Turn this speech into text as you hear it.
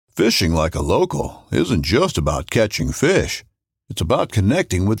Fishing like a local isn't just about catching fish. It's about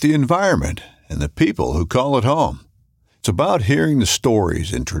connecting with the environment and the people who call it home. It's about hearing the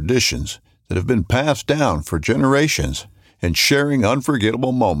stories and traditions that have been passed down for generations and sharing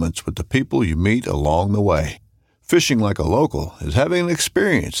unforgettable moments with the people you meet along the way. Fishing like a local is having an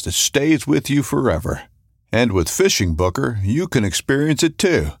experience that stays with you forever. And with Fishing Booker, you can experience it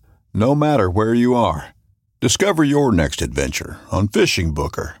too, no matter where you are. Discover your next adventure on Fishing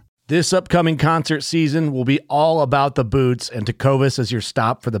Booker. This upcoming concert season will be all about the boots, and Tecovas is your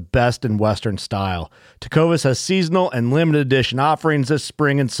stop for the best in Western style. Tecovas has seasonal and limited edition offerings this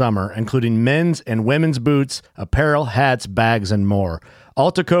spring and summer, including men's and women's boots, apparel, hats, bags, and more.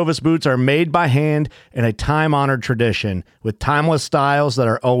 All Tecovas boots are made by hand in a time-honored tradition with timeless styles that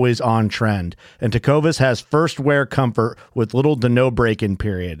are always on trend. And Tecovas has first wear comfort with little to no break-in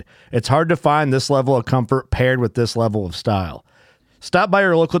period. It's hard to find this level of comfort paired with this level of style. Stop by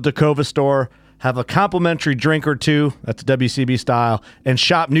your local Tecovas store, have a complimentary drink or two, that's WCB style, and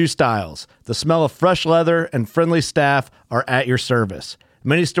shop new styles. The smell of fresh leather and friendly staff are at your service.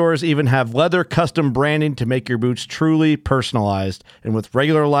 Many stores even have leather custom branding to make your boots truly personalized. And with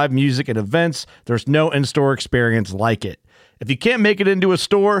regular live music and events, there's no in-store experience like it. If you can't make it into a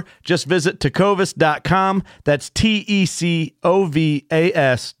store, just visit tecovas.com. That's TECOVAS.com.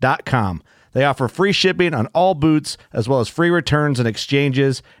 They offer free shipping on all boots, as well as free returns and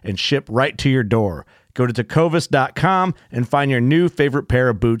exchanges, and ship right to your door. Go to tecovas.com and find your new favorite pair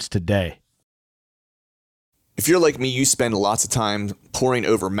of boots today. If you're like me, you spend lots of time poring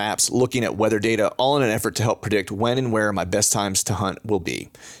over maps, looking at weather data, all in an effort to help predict when and where my best times to hunt will be.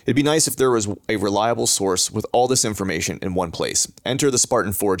 It'd be nice if there was a reliable source with all this information in one place. Enter the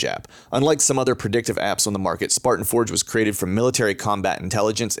Spartan Forge app. Unlike some other predictive apps on the market, Spartan Forge was created from military combat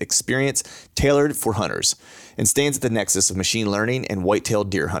intelligence experience tailored for hunters, and stands at the nexus of machine learning and white-tailed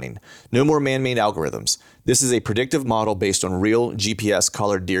deer hunting. No more man-made algorithms. This is a predictive model based on real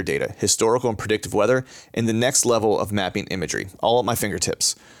GPS-collared deer data, historical and predictive weather, and the next level of mapping imagery, all at my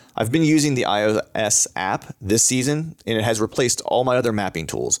fingertips. I've been using the iOS app this season, and it has replaced all my other mapping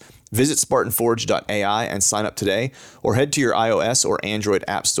tools. Visit SpartanForge.ai and sign up today, or head to your iOS or Android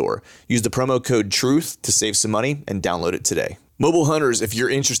app store. Use the promo code TRUTH to save some money and download it today. Mobile hunters, if you're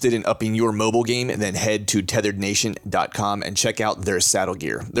interested in upping your mobile game, then head to tetherednation.com and check out their saddle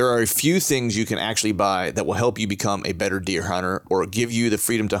gear. There are a few things you can actually buy that will help you become a better deer hunter or give you the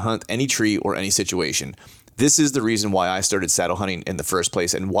freedom to hunt any tree or any situation. This is the reason why I started saddle hunting in the first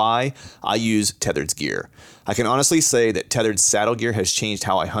place and why I use Tethered's gear. I can honestly say that Tethered's saddle gear has changed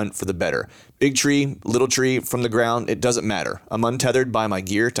how I hunt for the better. Big tree, little tree, from the ground, it doesn't matter. I'm untethered by my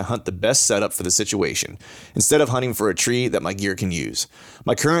gear to hunt the best setup for the situation, instead of hunting for a tree that my gear can use.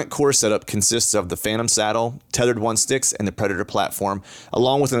 My current core setup consists of the Phantom saddle, Tethered 1-Sticks, and the Predator platform,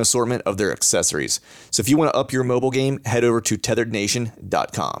 along with an assortment of their accessories. So if you want to up your mobile game, head over to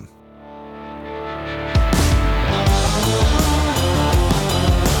tetherednation.com.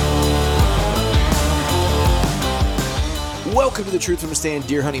 Welcome to the Truth from a Stand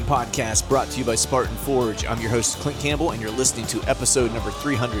Deer Hunting Podcast, brought to you by Spartan Forge. I'm your host, Clint Campbell, and you're listening to episode number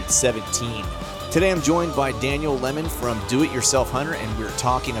 317. Today I'm joined by Daniel Lemon from Do It Yourself Hunter, and we're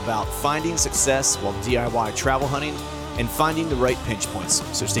talking about finding success while DIY travel hunting and finding the right pinch points.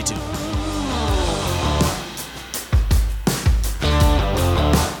 So stay tuned.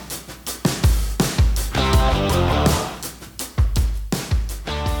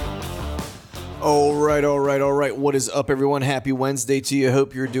 All right. What is up, everyone? Happy Wednesday to you.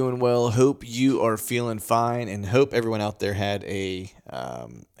 Hope you're doing well. Hope you are feeling fine, and hope everyone out there had a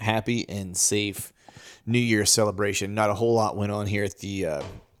happy and safe New Year's celebration. Not a whole lot went on here at the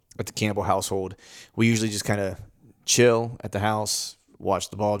Campbell household. We usually just kind of chill at the house, watch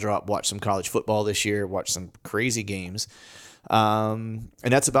the ball drop, watch some college football this year, watch some crazy games. And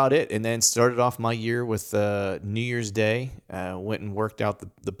that's about it. And then started off my year with New Year's Day. Went and worked out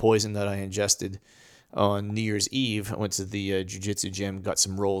the poison that I ingested on New Year's Eve. I went to the jiu-jitsu gym, got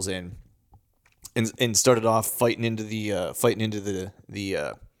some rolls in, and started off fighting into the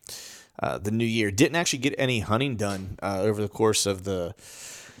new year. Didn't actually get any hunting done over the course of the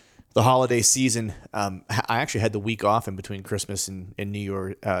holiday season. I actually had the week off in between Christmas and New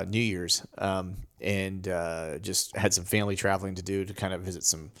Year's. And just had some family traveling to do to kind of visit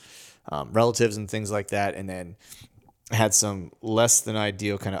some relatives and things like that. And then had some less than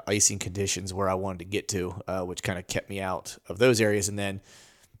ideal kind of icing conditions where I wanted to get to, which kind of kept me out of those areas. And then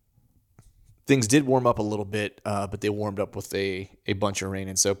things did warm up a little bit, but they warmed up with a bunch of rain.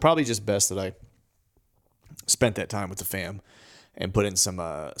 And so probably just best that I spent that time with the fam and put in some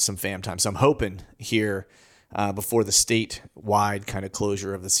fam time. So I'm hoping here before the statewide kind of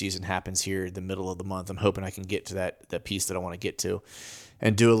closure of the season happens here in the middle of the month. I'm hoping I can get to that piece that I want to get to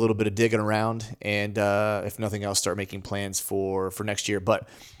and do a little bit of digging around. And if nothing else, start making plans for next year. But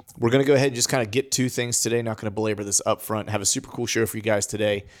we're going to go ahead and just kind of get to things today. Not going to belabor this up front. Have a super cool show for you guys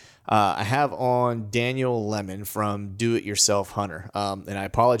today. I have on Daniel Lemon from Do It Yourself Hunter. And I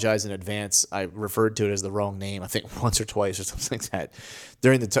apologize in advance. I referred to it as the wrong name, I think once or twice or something like that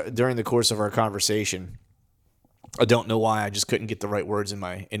during the course of our conversation. I don't know why. I just couldn't get the right words in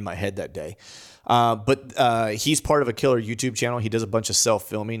my head that day. But he's part of a killer YouTube channel. He does a bunch of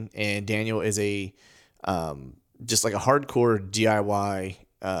self-filming, and Daniel is a just like a hardcore DIY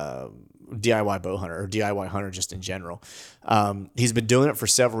bow hunter or DIY hunter just in general. He's been doing it for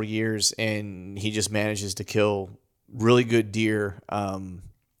several years, and he just manages to kill really good deer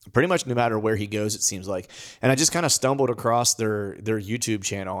pretty much no matter where he goes, it seems like. And I just kind of stumbled across their YouTube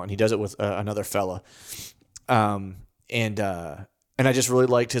channel, and he does it with another fella. And I just really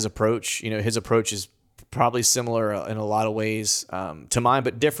liked his approach. His approach is probably similar in a lot of ways to mine,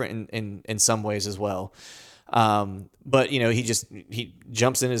 but different in some ways as well. But he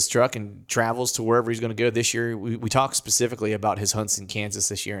jumps in his truck and travels to wherever he's going to go this year. We talked specifically about his hunts in Kansas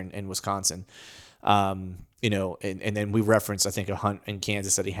this year and Wisconsin. And then we referenced, I think, a hunt in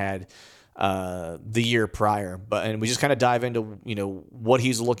Kansas that he had the year prior. And we just kind of dive into, what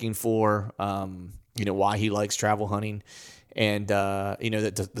he's looking for, why he likes travel hunting, and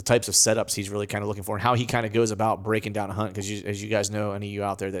the types of setups he's really kind of looking for, and how he kind of goes about breaking down a hunt. Because as you guys know, any of you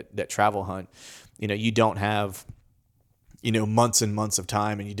out there that travel hunt, you don't have months and months of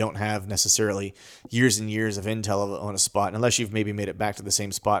time, and you don't have necessarily years and years of intel on a spot unless you've maybe made it back to the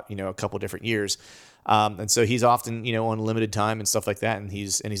same spot a couple different years. And so he's often on limited time and stuff like that, and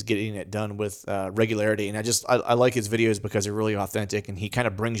he's getting it done with regularity. And I like his videos because they're really authentic, and he kind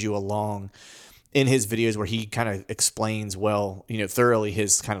of brings you along in his videos where he kind of explains thoroughly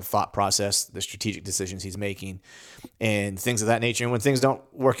his kind of thought process, the strategic decisions he's making, and things of that nature. And when things don't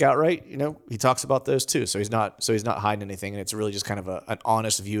work out right, he talks about those too. So he's not hiding anything, and it's really just kind of an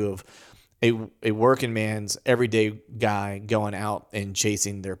honest view of a working man's everyday guy going out and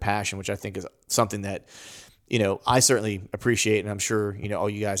chasing their passion, which I think is something that I certainly appreciate, and I'm sure all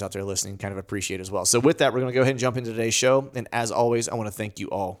you guys out there listening kind of appreciate as well. So with that, we're going to go ahead and jump into today's show. And as always, I want to thank you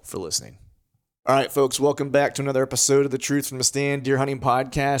all for listening. All right, folks, welcome back to another episode of the Truth from the Stand Deer Hunting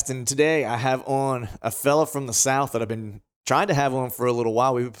Podcast. And today I have on a fella from the South that I've been trying to have on for a little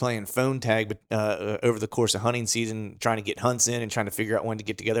while. We've been playing phone tag over the course of hunting season, trying to get hunts in and trying to figure out when to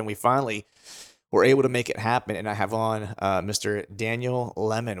get together. And we finally were able to make it happen. And I have on Mr. Daniel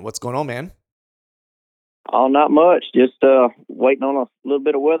Lemon. What's going on, man? Oh, not much. Just waiting on a little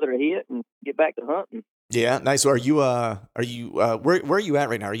bit of weather to hit and get back to hunting. Yeah, nice. So are you where are you at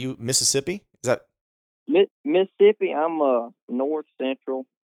right now? Are you Mississippi? Is that Mississippi? I'm north central,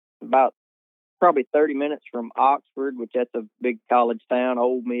 about probably 30 minutes from Oxford, which that's a big college town.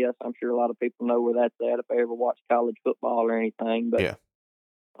 Ole Miss. I'm sure a lot of people know where that's at if they ever watch college football or anything. But yeah,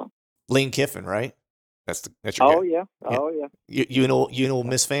 Lane Kiffin, right? That's your oh guy. yeah. Yeah. Oh yeah. You an Ole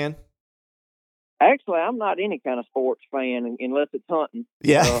Miss fan? Actually, I'm not any kind of sports fan unless it's hunting.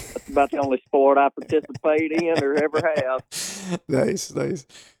 Yeah. That's about the only sport I participate in or ever have. Nice.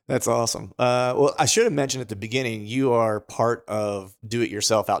 That's awesome. Well, I should have mentioned at the beginning, you are part of Do It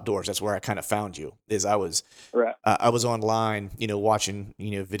Yourself Outdoors. That's where I kind of found you. I was online, watching,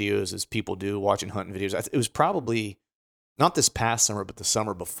 videos as people do, watching hunting videos. It was probably not this past summer, but the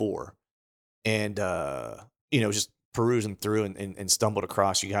summer before. And, just perusing through and stumbled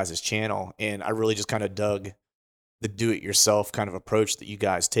across you guys' channel. And I really just kind of dug the do-it-yourself kind of approach that you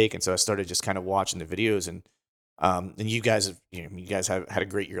guys take. And so I started just kind of watching the videos, and you guys have had a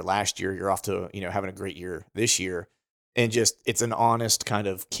great year last year. You're off to, having a great year this year. And just, it's an honest kind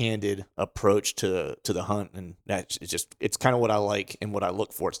of candid approach to the hunt. And it's kind of what I like and what I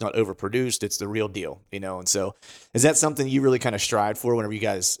look for. It's not overproduced. It's the real deal, And so is that something you really kind of strived for whenever you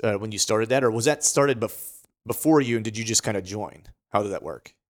guys, when you started that, or was that started before you, and did you just kind of join? How did that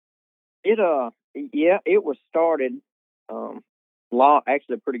work? It was started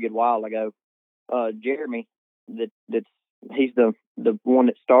actually a pretty good while ago. Jeremy, he's the one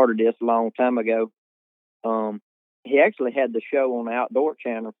that started this a long time ago. He actually had the show on the Outdoor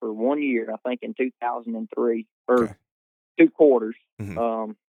Channel for 1 year, I think in 2003, or okay. 2 quarters.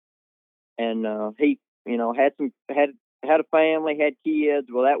 Mm-hmm. And he, had a family, had kids.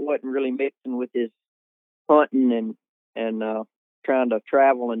 Well, that wasn't really mixing with his hunting and trying to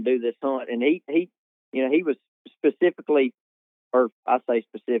travel and do this hunt. And he was specifically, or I say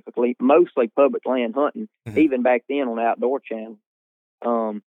specifically, mostly public land hunting, mm-hmm. even back then on the Outdoor Channel.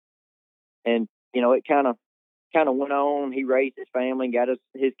 And it kind of kind of went on. He raised his family, got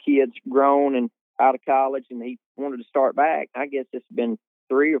his kids grown and out of college, and he wanted to start back. I guess it's been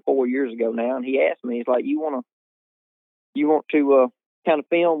 3 or 4 years ago now, and he asked me, he's like, you want to kind of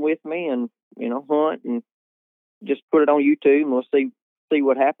film with me and, hunt and just put it on YouTube, and we'll see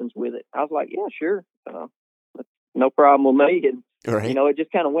what happens with it. I was like, yeah, sure. No problem with me. And, Right. it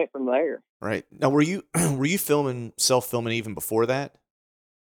just kind of went from there. Right. Now, were you self-filming even before that?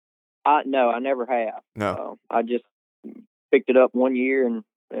 No, I never have. No. I just picked it up one year and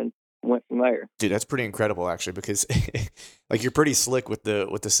went from there. Dude, that's pretty incredible, actually, because like you're pretty slick with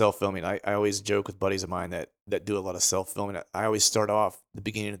the self-filming. I always joke with buddies of mine that do a lot of self-filming. I always start off the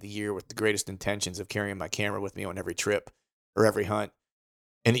beginning of the year with the greatest intentions of carrying my camera with me on every trip or every hunt.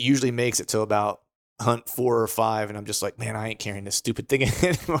 And it usually makes it to about hunt 4 or 5, and I'm just like, man, I ain't carrying this stupid thing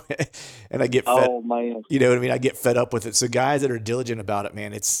anymore. And I get fed. Oh, man. You know what I mean? I get fed up with it. So guys that are diligent about it,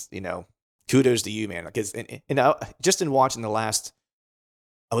 man, it's, kudos to you, man. Because just in watching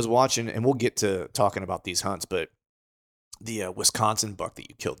I was watching, and we'll get to talking about these hunts, but the Wisconsin buck that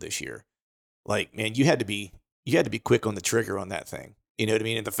you killed this year, like, man, you had to be quick on the trigger on that thing. You know what I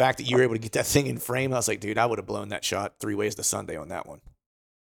mean? And the fact that you were able to get that thing in frame, I was like, dude, I would have blown that shot 3 ways to Sunday on that one.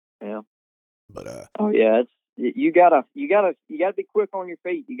 Yeah. But oh yeah, you gotta be quick on your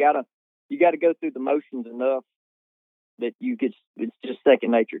feet. You gotta go through the motions enough that it's just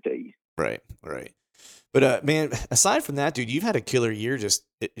second nature to you. Right. But man, aside from that, dude, you've had a killer year just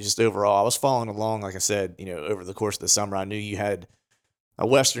overall. I was following along, like I said, over the course of the summer. I knew you had a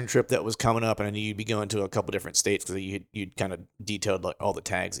Western trip that was coming up, and I knew you'd be going to a couple different states because you'd kind of detailed like all the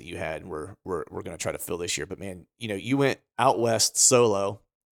tags that you had, and we're going to try to fill this year. But man, you went out west solo.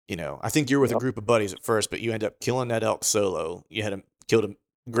 I think you were with a group of buddies at first, but you ended up killing that elk solo. You killed a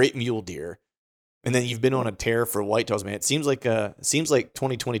great mule deer, and then you've been on a tear for whitetails, man. It seems like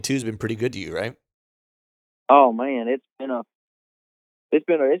 2022 has been pretty good to you, right? Oh man, it's been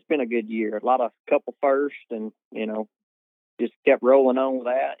a good year. A lot of couple firsts, and just kept rolling on with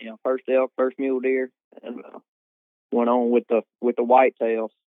that. First elk, first mule deer, and went on with the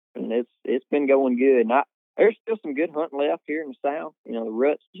whitetails, and it's been going good. And there's still some good hunting left here in the South. The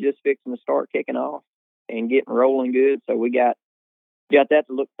rut's just fixing to start kicking off and getting rolling good. So we got that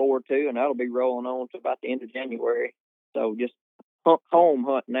to look forward to, and that'll be rolling on to about the end of January. So just home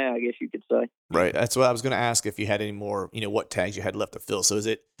hunt now, I guess you could say. Right. That's what I was going to ask, if you had any more, what tags you had left to fill. So is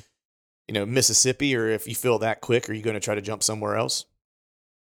it, Mississippi, or if you fill that quick, are you going to try to jump somewhere else?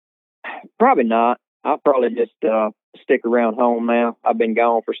 Probably not. I'll probably just stick around home now. I've been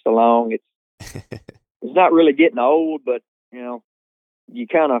gone for so long. It's not really getting old, but you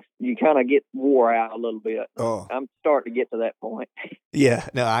kind of get wore out a little bit. Oh. I'm starting to get to that point. Yeah,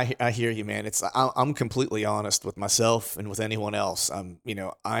 no, I hear you, man. I'm completely honest with myself and with anyone else.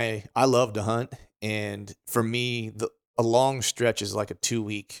 I love to hunt, and for me, a long stretch is like a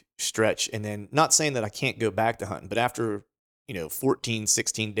 2-week stretch, and then not saying that I can't go back to hunting, but after 14,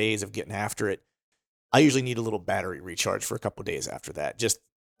 16 days of getting after it, I usually need a little battery recharge for a couple of days after that.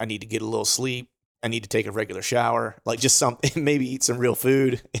 I need to get a little sleep. I need to take a regular shower, like just something, maybe eat some real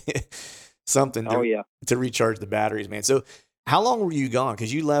food, something to recharge the batteries, man. So how long were you gone?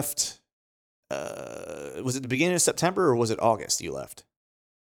 Because you left, was it the beginning of September or was it August you left?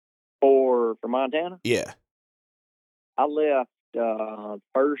 For Montana? Yeah. I left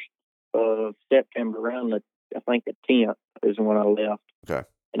 1st of September, around I think the 10th is when I left. Okay.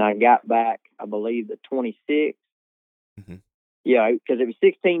 And I got back, I believe, the 26th. Mm-hmm. Yeah, because it was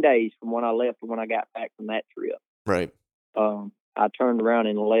 16 days from when I left to when I got back from that trip. Right. I turned around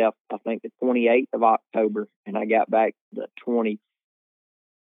and left, I think, the 28th of October, and I got back the 22nd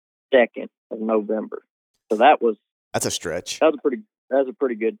of November. So that's a stretch. That was a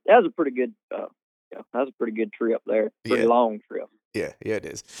pretty good trip there. Pretty long trip. Yeah, it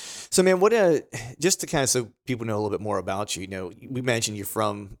is. So, man, what just to kind of so people know a little bit more about you. We mentioned you're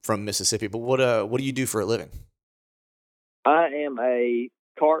from Mississippi, but what do you do for a living? I am a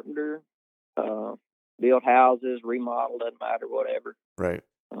carpenter. Build houses, remodel, doesn't matter, whatever. Right.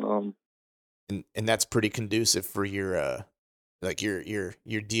 And that's pretty conducive for your like your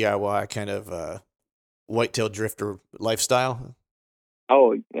DIY kind of whitetail drifter lifestyle.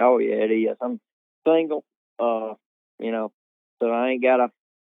 Oh yeah, it is. I'm single. So I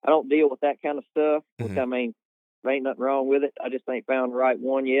don't deal with that kind of stuff. Which, I mean, there ain't nothing wrong with it. I just ain't found the right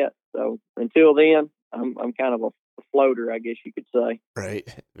one yet. So until then, I'm kind of a floater, I guess you could say. Right,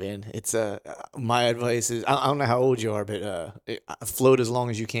 man. It's my advice is I don't know how old you are, but float as long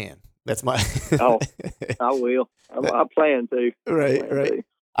as you can. That's my. Oh, I will. I plan to. Right.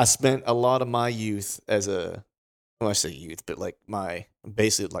 I spent a lot of my youth I say youth, but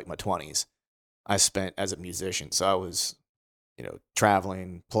basically my 20s, I spent as a musician. So I was,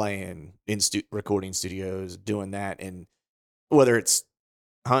 traveling, playing in recording studios, doing that. And whether it's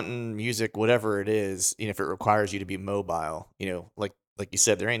hunting, music, whatever it is, if it requires you to be mobile, like you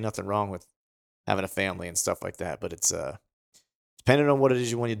said, there ain't nothing wrong with having a family and stuff like that. But it's depending on what it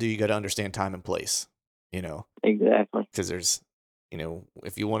is you want to do, you got to understand time and place, Exactly. because there's,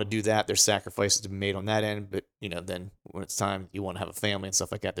 if you want to do that, there's sacrifices to be made on that end. But, then when it's time you want to have a family and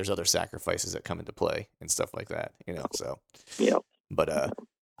stuff like that, there's other sacrifices that come into play and stuff like that, so. Yeah. But,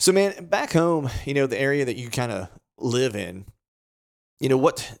 so man, back home, the area that you kind of live in,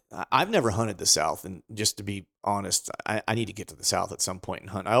 I've never hunted the South. And just to be honest, I need to get to the South at some point and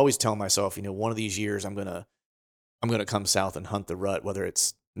hunt. I always tell myself, one of these years I'm going to come south and hunt the rut, whether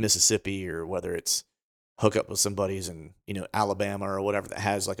it's Mississippi or whether it's hook up with some buddies in, Alabama or whatever that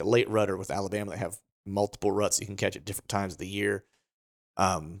has like a late rut, or with Alabama that have multiple ruts you can catch at different times of the year.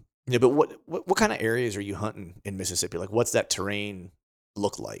 But what kind of areas are you hunting in Mississippi? Like, what's that terrain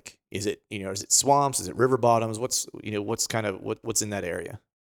look like? Is it, is it swamps? Is it river bottoms? What's in that area?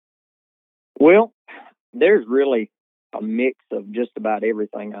 Well, there's really a mix of just about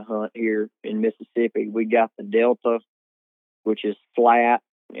everything I hunt here in Mississippi. We got the Delta, which is flat,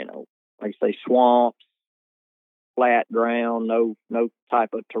 like I say, swamps, flat ground, no type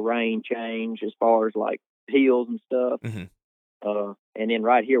of terrain change as far as like hills and stuff. Mm-hmm. And then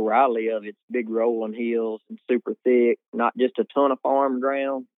right here where I live, it's big rolling hills and super thick, not just a ton of farm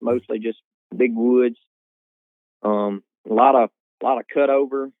ground, mostly just big woods. A lot of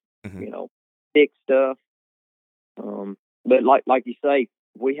cutover, Mm-hmm. Thick stuff. But like you say,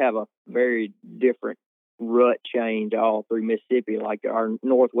 we have a very different rut change all through Mississippi. Like our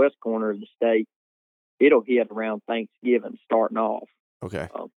northwest corner of the state, it'll hit around Thanksgiving starting off. Okay.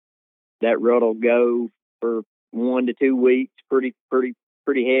 That rut will go for 1 to 2 weeks, pretty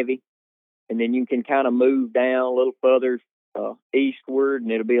heavy, and then you can kind of move down a little further eastward,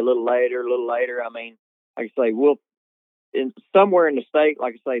 and it'll be a little later. I mean, like I say, somewhere in the state,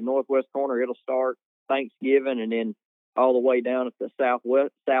 like I say, northwest corner, it'll start Thanksgiving, and then all the way down at the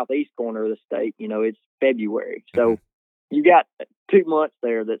southeast corner of the state, it's February. So you got 2 months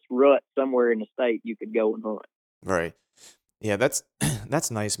there that's rut somewhere in the state you could go and hunt. Right. Yeah, that's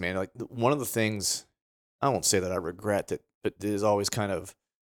nice, man. Like, one of the things, I won't say that I regret that, but it is always kind of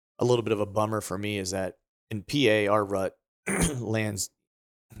a little bit of a bummer for me, is that in PA, our rut lands,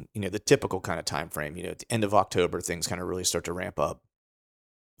 the typical kind of time frame, at the end of October, things kind of really start to ramp up.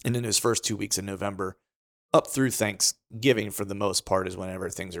 And in those first 2 weeks in November, up through Thanksgiving, for the most part, is whenever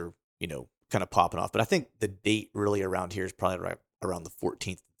things are, kind of popping off. But I think the date really around here is probably right around the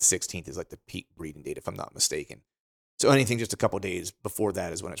 14th, 16th is like the peak breeding date, if I'm not mistaken. So anything just a couple of days before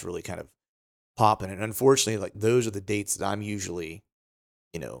that is when it's really kind of popping. And unfortunately, like, those are the dates that I'm usually,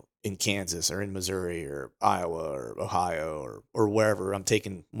 in Kansas or in Missouri or Iowa or Ohio or wherever I'm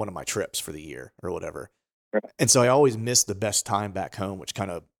taking one of my trips for the year or whatever. Right. And so I always miss the best time back home, which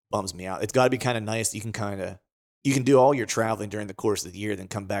kind of bums me out. It's got to be kind of nice. You can do all your traveling during the course of the year, then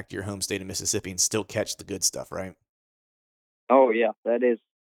come back to your home state of Mississippi and still catch the good stuff, right? Oh yeah, that is,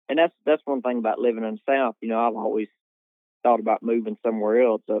 and that's one thing about living in the South. I've always thought about moving somewhere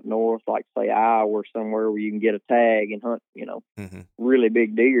else up north, like say Iowa or somewhere where you can get a tag and hunt, really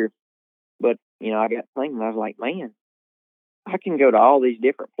big deer. But, I got thinking, I was like, man, I can go to all these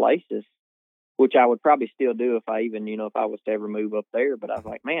different places, which I would probably still do if I even, if I was to ever move up there. But I was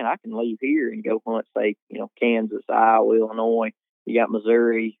like, man, I can leave here and go hunt, say, Kansas, Iowa, Illinois. You got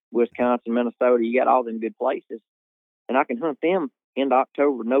Missouri, Wisconsin, Minnesota. You got all them good places. And I can hunt them into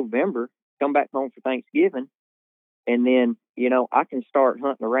October, November, come back home for Thanksgiving. And then, I can start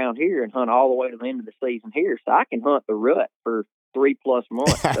hunting around here and hunt all the way to the end of the season here. So I can hunt the rut for 3+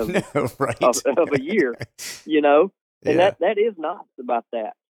 months of a year, and that is nice about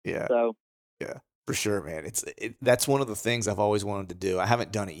that. Yeah. So, yeah, for sure, man. That's one of the things I've always wanted to do. I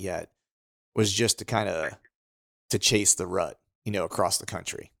haven't done it yet, was just to chase the rut, across the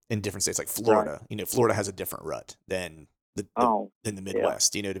country in different states like Florida. Right. Florida has a different rut than the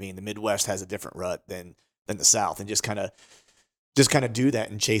Midwest. You know what I mean? The Midwest has a different rut than the South, and just kind of do that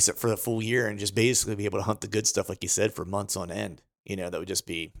and chase it for the full year, and just basically be able to hunt the good stuff, like you said, for months on end. That would just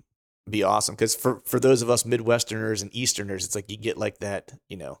be awesome. Because for those of us Midwesterners and Easterners, it's like you get like that,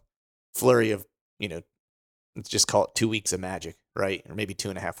 flurry of, let's just call it 2 weeks of magic, right? Or maybe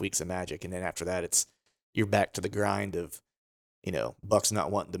 2.5 weeks of magic, and then after that, you're back to the grind of, bucks not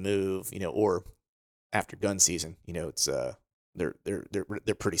wanting to move, or after gun season, it's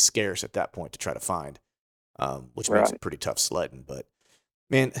they're pretty scarce at that point to try to find. Which makes it pretty tough sledding. But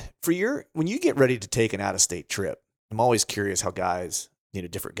man, when you get ready to take an out-of-state trip, I'm always curious how guys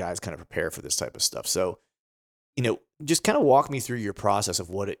different guys kind of prepare for this type of stuff. So, just kind of walk me through your process of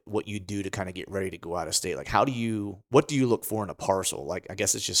what you do to kind of get ready to go out of state. Like, what do you look for in a parcel? Like, I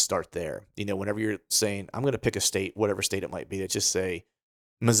guess let's just start there. Whenever you're saying, I'm going to pick a state, whatever state it might be, let's just say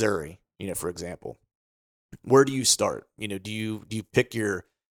Missouri, for example, where do you start? Do you pick your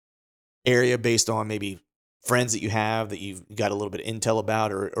area based on maybe friends that you have that you've got a little bit of intel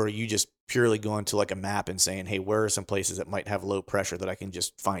about, or are you just purely going to like a map and saying, hey, where are some places that might have low pressure that I can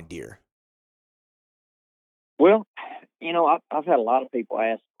just find deer? Well, I've had a lot of people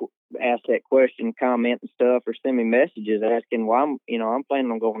ask that question, comment and stuff, or send me messages asking, well, I'm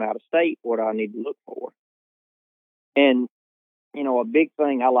planning on going out of state. What do I need to look for? And a big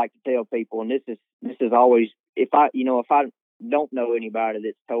thing I like to tell people, and this is always, if I don't know anybody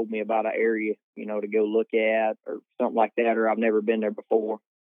that's told me about an area, to go look at or something like that, or I've never been there before,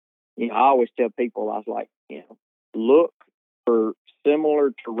 I always tell people, I was like, look for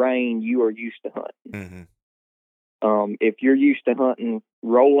similar terrain you are used to hunting. Mm-hmm. If you're used to hunting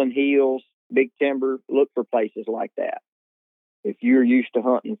rolling hills, big timber, look for places like that. If you're used to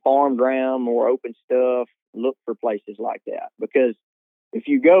hunting farm ground, more open stuff, look for places like that. Because if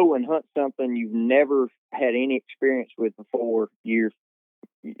you go and hunt something you've never had any experience with before, you're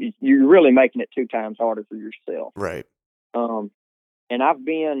really making it 2 times harder for yourself. Right. And I've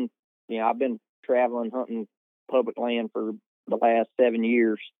been traveling hunting public land for the last 7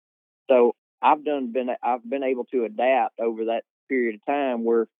 years, so I've been able to adapt over that period of time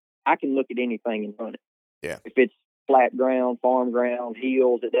where I can look at anything and hunt it. Yeah. If it's flat ground, farm ground,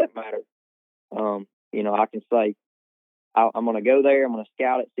 hills, it doesn't matter. I can say I'm going to go there. I'm going to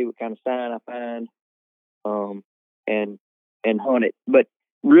scout it, see what kind of sign I find, and hunt it. But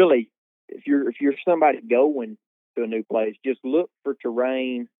really, if you're somebody going to a new place, just look for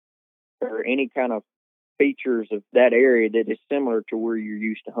terrain or any kind of features of that area that is similar to where you're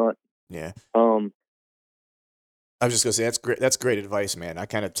used to hunting. Yeah. I was just gonna say that's great advice, man. I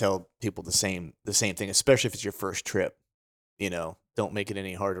kind of tell people the same thing, especially if it's your first trip. Don't make it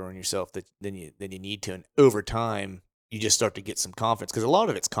any harder on yourself than you need to. And over time, you just start to get some confidence, because a lot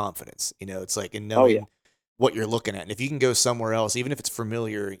of it's confidence. It's like in knowing what you're looking at. And if you can go somewhere else, even if it's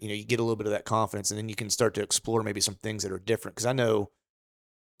familiar, you get a little bit of that confidence, and then you can start to explore maybe some things that are different. Because I know,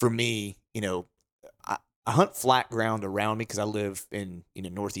 for me, I hunt flat ground around me because I live in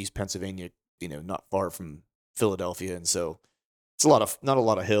northeast Pennsylvania, not far from Philadelphia, and so it's not a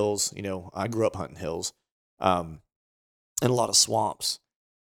lot of hills. I grew up hunting hills, and a lot of swamps.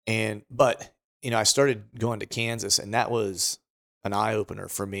 But I started going to Kansas, and that was an eye opener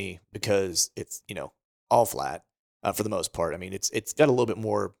for me because it's all flat for the most part. I mean, it's got a little bit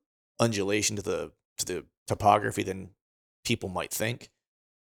more undulation to the topography than people might think,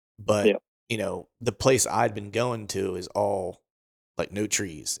 but the place I'd been going to is all like no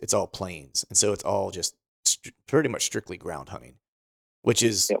trees. It's all plains, and so it's all just pretty much strictly ground hunting, which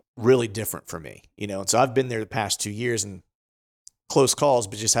is really different for me. And so I've been there the past 2 years and close calls,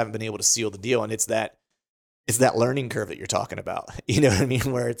 but just haven't been able to seal the deal. And it's that learning curve that you're talking about. You know what I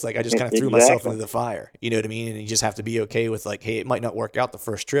mean? Where it's like I just kind of threw myself into the fire. You know what I mean? And you just have to be okay with like, hey, it might not work out the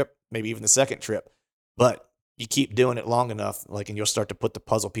first trip, maybe even the second trip, but you keep doing it long enough, like, and you'll start to put the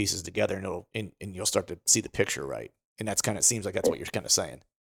puzzle pieces together, and you'll start to see the picture right. And that's kind of seems like that's what you're kind of saying.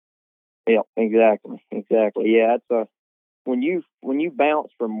 Yeah, exactly. Yeah, it's when you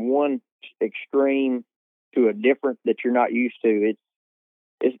bounce from one extreme to a different that you're not used to,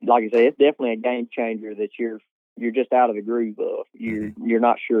 it's like I say, it's definitely a game changer that you're just out of the groove of. You're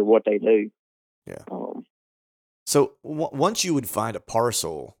not sure what they do. Yeah. So once you would find a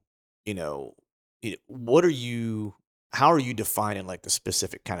parcel, how are you defining like the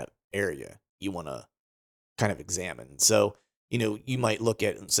specific kind of area you want to kind of examine? So, you might look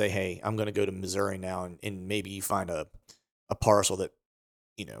at it and say, hey, I'm going to go to Missouri now, and maybe you find a parcel that,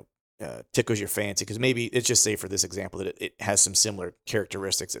 tickles your fancy, because maybe let's just say for this example that it has some similar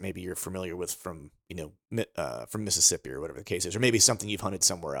characteristics that maybe you're familiar with from Mississippi or whatever the case is, or maybe something you've hunted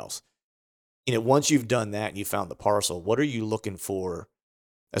somewhere else. Once you've done that and you found the parcel, what are you looking for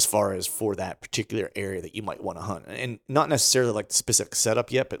as far as for that particular area that you might want to hunt? And not necessarily like the specific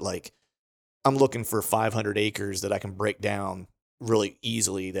setup yet, but like I'm looking for 500 acres that I can break down really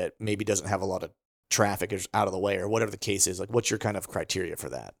easily that maybe doesn't have a lot of traffic is out of the way, or whatever the case is. Like, what's your kind of criteria for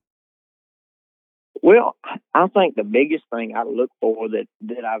that? Well, I think the biggest thing I look for that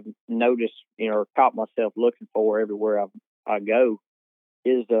I've noticed, or caught myself looking for everywhere I go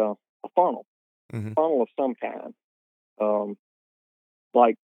is a funnel, funnel of some kind.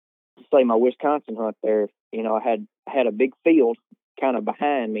 Like, say my Wisconsin hunt there, I had a big field kind of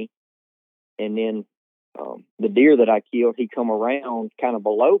behind me, and then the deer that I killed, he come around kind of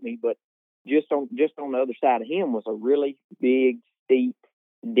below me, but just on the other side of him was a really big, steep,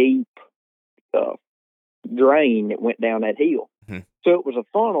 deep drain that went down that hill. Mhm. So it was a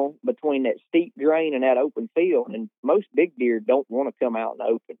funnel between that steep drain and that open field. And most big deer don't want to come out in the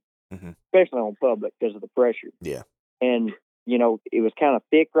open, Mhm. especially on public because of the pressure. Yeah. And it was kind of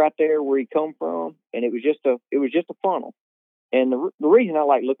thick right there where he come from, and it was just a funnel. And the reason I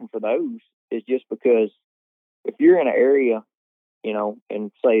like looking for those is just because if you're in an area,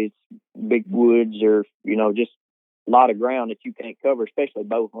 and say it's big woods or just a lot of ground that you can't cover, especially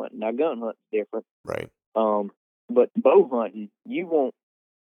bow hunting. Now gun hunting's different. Right. But bow hunting, you want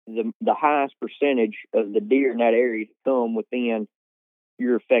the highest percentage of the deer in that area to come within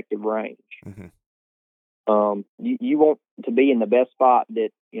your effective range. Mhm. You want to be in the best spot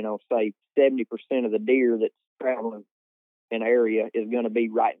that, say 70% of the deer that's traveling an area is going to be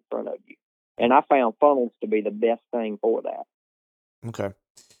right in front of you. And I found funnels to be the best thing for that. Okay.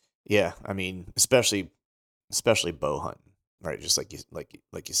 Yeah. I mean, especially bow hunting, right? Just like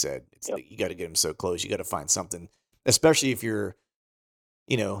you said, it's Yep. you got to get them so close. You got to find something, especially if you're,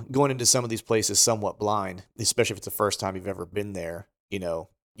 going into some of these places somewhat blind, especially if it's the first time you've ever been there.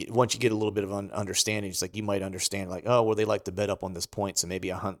 Once you get a little bit of understanding, it's like you might understand, like, oh, well, they like to bed up on this point, so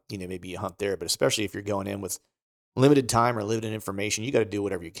maybe maybe you hunt there. But especially if you're going in with limited time or limited information, you got to do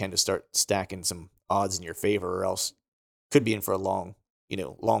whatever you can to start stacking some odds in your favor, or else could be in for a long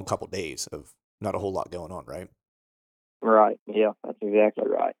couple days of not a whole lot going on, right? Right. Yeah, that's exactly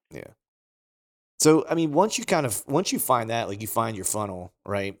right. Yeah. So, I mean, once you find that, like you find your funnel,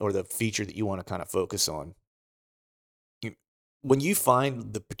 right, or the feature that you want to kind of focus on, when you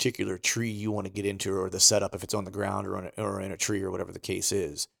find the particular tree you want to get into, or the setup, if it's on the ground or in a tree or whatever the case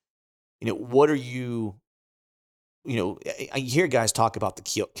is, what are you, I hear guys talk about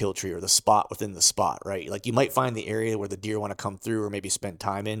the kill tree or the spot within the spot, right? Like you might find the area where the deer want to come through or maybe spend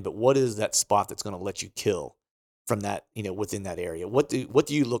time in, but what is that spot that's going to let you kill from that, within that area? What do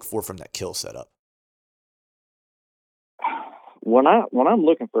you look for from that kill setup? When I'm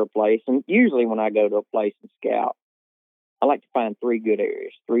looking for a place, and usually when I go to a place and scout, I like to find 3 good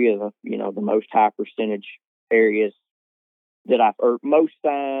areas, 3 of the the most high percentage areas that or most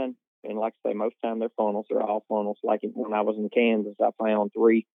sign. And like I say, most time they're funnels. They're all funnels. Like when I was in Kansas, I found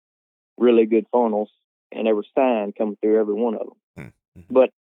 3 really good funnels, and there was sign coming through every one of them. Mm-hmm.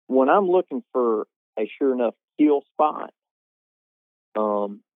 But when I'm looking for a sure enough kill spot,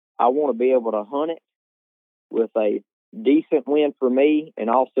 I want to be able to hunt it with a decent wind for me, and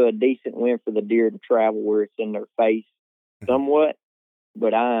also a decent wind for the deer to travel where it's in their face somewhat.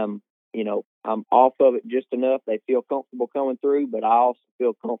 But I'm off of it just enough. They feel comfortable coming through, but I also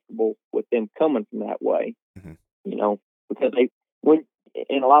feel comfortable with them coming from that way. Mm-hmm. Because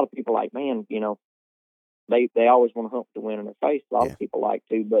and a lot of people like, man, they always want to hunt with the wind in their face. A lot of people like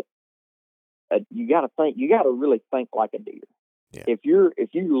to, but you got to really think like a deer. Yeah. If you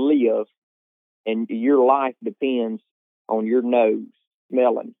live and your life depends on your nose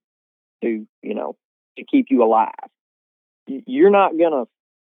smelling to keep you alive, you're not gonna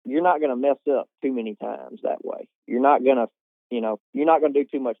mess up too many times that way. You're not gonna do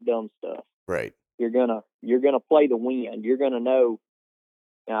too much dumb stuff. Right. You're gonna play the wind. You're gonna know.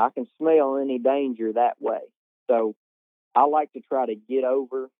 I can smell any danger that way. So I like to try to get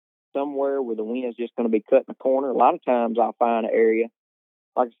over somewhere where the wind is just going to be cutting a corner. A lot of times I'll find an area,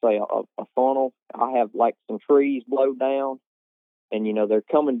 like I say, a funnel. I have like some trees blow down, and they're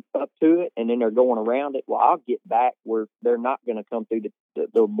coming up to it, and then they're going around it. Well, I'll get back where they're not going to come through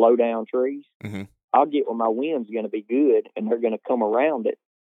the blow down trees. Mm-hmm. I'll get where my wind's going to be good, and they're going to come around it.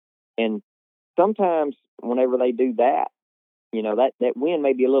 And sometimes whenever they do that, that wind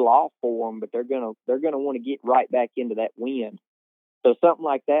may be a little off for them, but they're gonna want to get right back into that wind. So something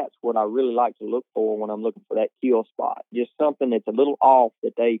like that's what I really like to look for when I'm looking for that kill spot. Just something that's a little off,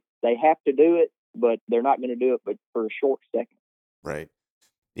 that they have to do it, but they're not going to do it but for a short second. Right.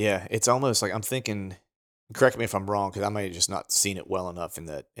 Yeah, it's almost like I'm thinking. Correct me if I'm wrong, because I might have just not seen it well enough in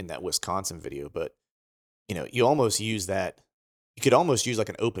that Wisconsin video. But you almost use that. You could almost use like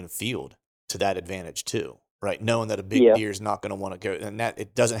an open field to that advantage too, right? Knowing that a big deer is not going to want to go, and that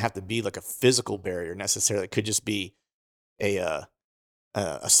it doesn't have to be like a physical barrier necessarily. It could just be a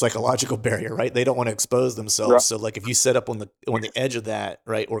psychological barrier, right? They don't want to expose themselves. Right. So like if you set up on the edge of that,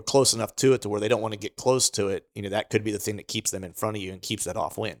 right, or close enough to it to where they don't want to get close to it, that could be the thing that keeps them in front of you and keeps that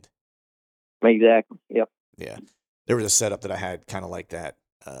off wind. Exactly. Yep. Yeah. There was a setup that I had kind of like that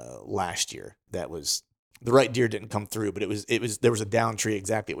last year. That was the right deer didn't come through, but it was there was a down tree,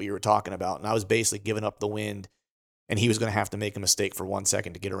 exactly what you were talking about, and I was basically giving up the wind and he was going to have to make a mistake for 1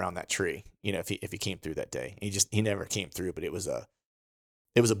 second to get around that tree. If he came through that day, he never came through, but it was a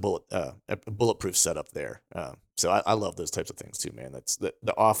bulletproof setup there. So I love those types of things too, man. That's the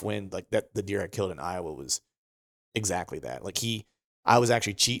off wind, like that. The deer I killed in Iowa was exactly that. Like I was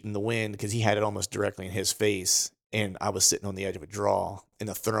actually cheating the wind because he had it almost directly in his face, and I was sitting on the edge of a draw, and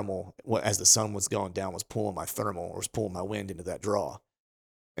the thermal, as the sun was going down, was pulling my wind into that draw.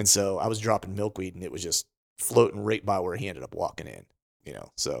 And so I was dropping milkweed, and it was just floating right by where he ended up walking in,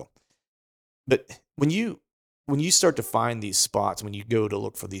 so. But when you start to find these spots, when you go to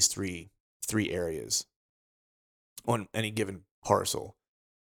look for these three areas on any given parcel,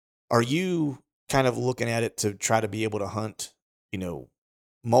 are you kind of looking at it to try to be able to hunt,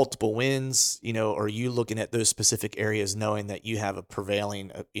 multiple winds? Are you looking at those specific areas knowing that you have a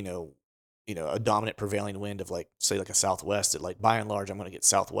prevailing, a dominant prevailing wind of like a southwest, that like by and large I'm going to get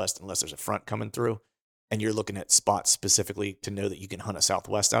southwest unless there's a front coming through, and you're looking at spots specifically to know that you can hunt a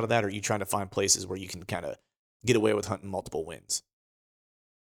southwest out of that? Or are you trying to find places where you can kind of get away with hunting multiple winds?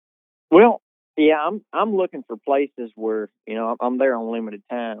 Well, yeah, I'm looking for places where, I'm there on limited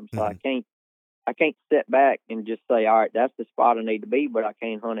time, so I can't sit back and just say, all right, that's the spot I need to be, but I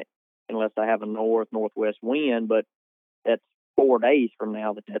can't hunt it unless I have a northwest wind. But that's 4 days from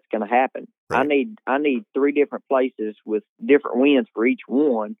now that's going to happen. Right. I need 3 different places with different winds for each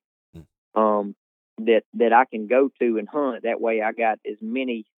one, that I can go to and hunt. That way I got as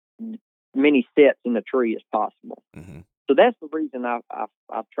many sets in the tree as possible. Mm-hmm. So that's the reason I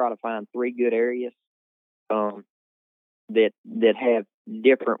try to find 3 good areas that have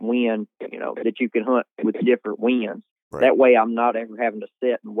different wind, that you can hunt with different winds. Right. That way I'm not ever having to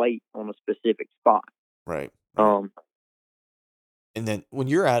sit and wait on a specific spot. Right. And then when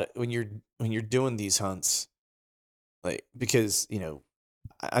you're doing these hunts, like, because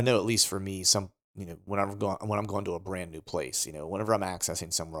I know at least for me, when I'm going to a brand new place, whenever I'm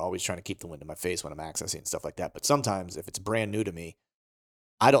accessing somewhere, I'm always trying to keep the wind in my face when I'm accessing and stuff like that. But sometimes if it's brand new to me,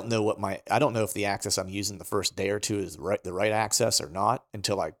 I don't know if the access I'm using the first day or two is the right access or not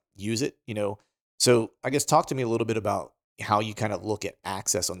until I use it, So I guess talk to me a little bit about how you kind of look at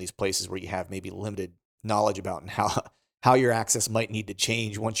access on these places where you have maybe limited knowledge about, and how your access might need to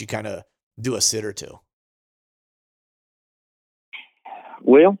change once you kind of do a sit or two.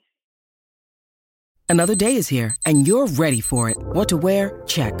 Well, another day is here, and you're ready for it. What to wear?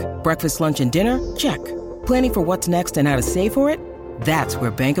 Check. Breakfast, lunch, and dinner? Check. Planning for what's next and how to save for it? That's where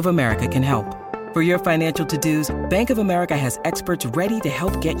Bank of America can help. For your financial to-dos, Bank of America has experts ready to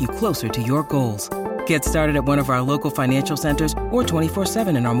help get you closer to your goals. Get started at one of our local financial centers or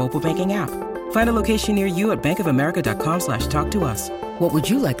 24/7 in our mobile banking app. Find a location near you at bankofamerica.com/talktous. What would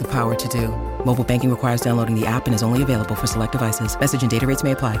you like the power to do? Mobile banking requires downloading the app and is only available for select devices. Message and data rates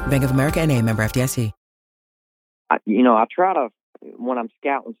may apply. Bank of America NA, member FDIC. I try to, when I'm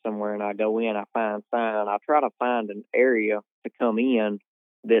scouting somewhere and I go in, I find sign. I try to find an area to come in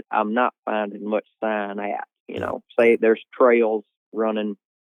that I'm not finding much sign at. Say there's trails running,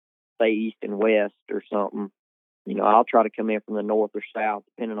 say east and west or something. I'll try to come in from the north or south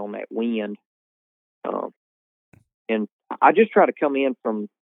depending on that wind. And I just try to come in from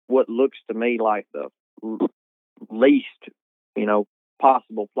what looks to me like the least,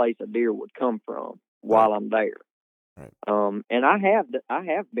 possible place a deer would come from while I'm there. Right. And I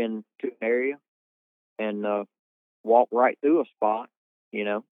have been to an area and walked right through a spot,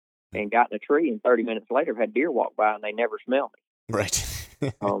 and got in a tree, and 30 minutes later had deer walk by and they never smelled me. Right.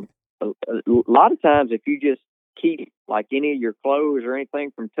 A lot of times if you just keep like any of your clothes or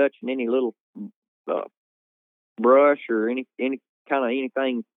anything from touching any little brush or any kind of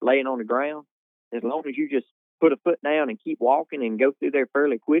anything laying on the ground, as long as you just put a foot down and keep walking and go through there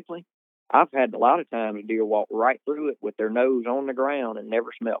fairly quickly, I've had a lot of times a deer walk right through it with their nose on the ground and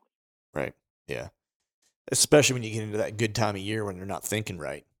never smell it. Right. Yeah. Especially when you get into that good time of year when they're not thinking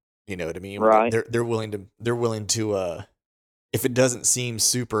right. You know what I mean? Right. They're willing to if it doesn't seem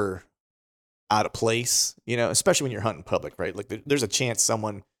super out of place, especially when you're hunting public, right? Like there's a chance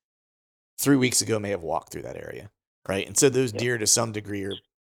someone 3 weeks ago may have walked through that area, right? And so those deer to some degree are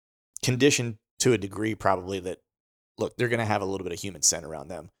conditioned to a degree probably that, look, they're going to have a little bit of human scent around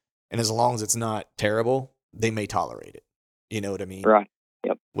them. And as long as it's not terrible, they may tolerate it. You know what I mean? Right.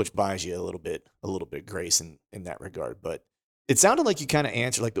 Yep. Which buys you a little bit grace in that regard. But it sounded like you kind of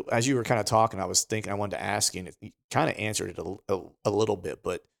answered, like as you were kind of talking, I was thinking I wanted to ask you, and you kind of answered it a little bit.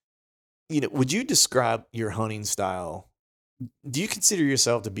 But, would you describe your hunting style? Do you consider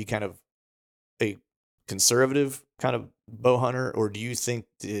yourself to be kind of a conservative kind of bow hunter, or do you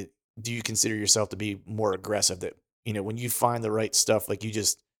consider yourself to be more aggressive, that, when you find the right stuff, like you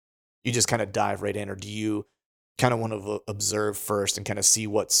just kind of dive right in? Or do you kind of want to observe first and kind of see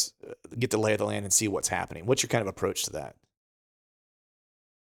get the lay of the land and see what's happening. What's your kind of approach to that?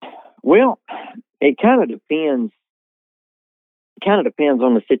 Well, it kind of depends.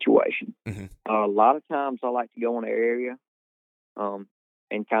 On the situation. Mm-hmm. A lot of times I like to go in an area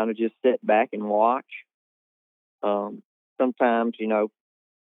and kind of just sit back and watch. Sometimes,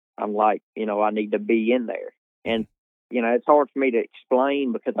 I'm like, I need to be in there. And, it's hard for me to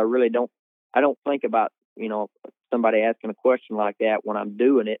explain because I don't think about, somebody asking a question like that when I'm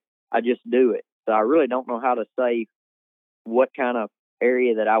doing it. I just do it. So I really don't know how to say what kind of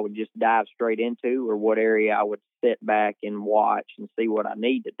area that I would just dive straight into or what area I would sit back and watch and see what I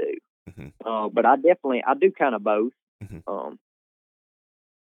need to do. Mm-hmm. But I do kind of both, mm-hmm.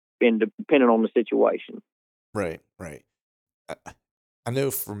 Depending on the situation. Right. I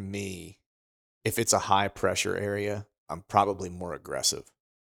know for me, if it's a high pressure area, I'm probably more aggressive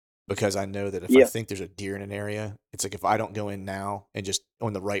because I know that if I think there's a deer in an area, it's like if I don't go in now and just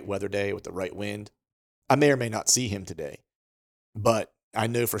on the right weather day with the right wind, I may or may not see him today. But I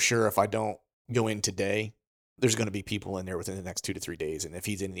know for sure if I don't go in today, there's going to be people in there within the next 2 to 3 days. And if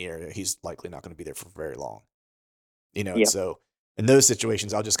he's in the area, he's likely not going to be there for very long. And so in those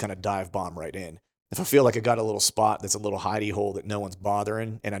situations, I'll just kind of dive bomb right in. If I feel like I got a little spot that's a little hidey hole that no one's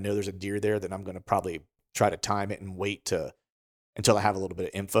bothering and I know there's a deer there, then I'm going to probably try to time it and wait until I have a little bit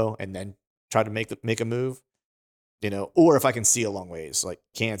of info and then try to make a move, or if I can see a long ways, like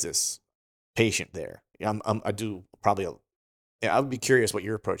Kansas, patient there. I do probably I would be curious what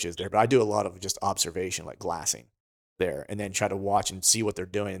your approach is there, but I do a lot of just observation, like glassing there, and then try to watch and see what they're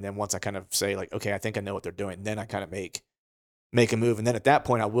doing. And then once I kind of say like, okay, I think I know what they're doing, then I kind of make a move. And then at that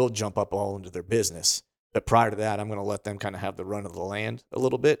point, I will jump up all into their business. But prior to that, I'm going to let them kind of have the run of the land a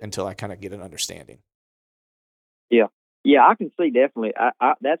little bit until I kind of get an understanding. Yeah, I can see definitely.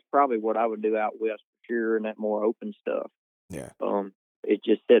 I that's probably what I would do out west for sure, and that more open stuff. Yeah. It's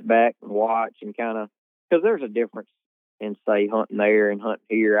just sit back and watch and kind of, because there's a difference in say hunting there and hunting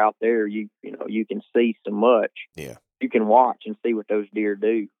here. Out there, you can see so much. Yeah. You can watch and see what those deer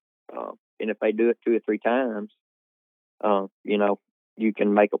do, and if they do it 2 or 3 times, you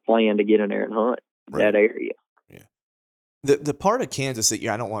can make a plan to get in there and hunt that area. Yeah. The part of Kansas that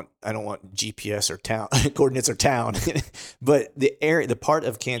I don't want GPS or town coordinates or town, but the part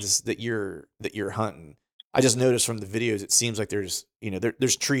of Kansas that you're hunting, I just noticed from the videos, it seems like there's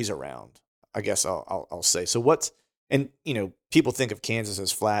there's trees around. I guess I'll say. So people think of Kansas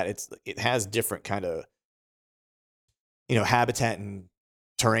as flat. It has different kind of habitat and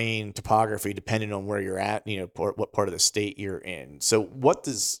terrain topography depending on where you're at. What part of the state you're in. So what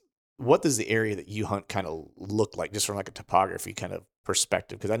does the area that you hunt kind of look like, just from like a topography kind of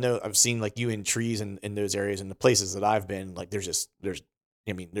perspective? Because I know I've seen like you in trees in those areas, and the places that I've been, like there's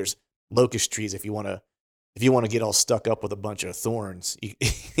locust trees. If you want to get all stuck up with a bunch of thorns,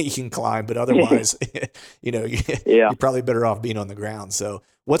 you can climb, but otherwise, you're probably better off being on the ground. So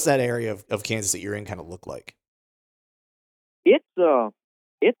what's that area of Kansas that you're in kind of look like?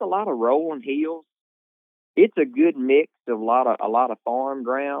 It's a lot of rolling hills. It's a good mix of a lot of farm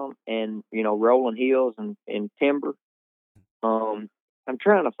ground and rolling hills and timber. I'm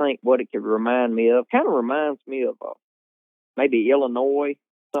trying to think what it could remind me of. Kind of reminds me of maybe Illinois,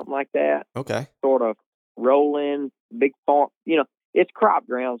 something like that. Okay. Sort of rolling big farm. It's crop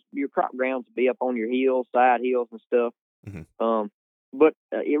grounds. Your crop grounds will be up on your hills, side hills and stuff. Mm-hmm. But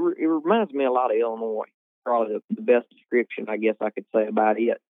it reminds me a lot of Illinois. Probably the best description I guess I could say about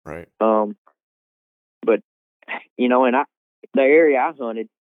it. Right. But and the area I hunted,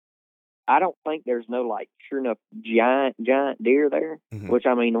 I don't think there's no like sure enough giant deer there. Mm-hmm. Which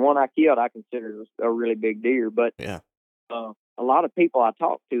the one I killed I consider a really big deer. But yeah, a lot of people I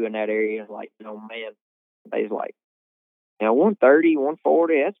talked to in that area, like man, they's like 130,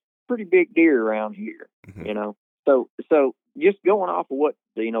 140. That's pretty big deer around here. Mm-hmm. So just going off of what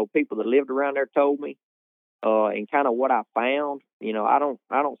people that lived around there told me. And kind of what I found, I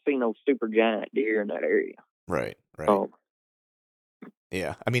don't see no super giant deer in that area. Right.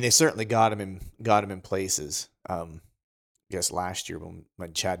 Yeah, they certainly got him in places. I guess last year when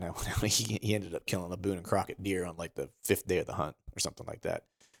Chad and I went out, he ended up killing a Boone and Crockett deer on like the 5th day of the hunt or something like that,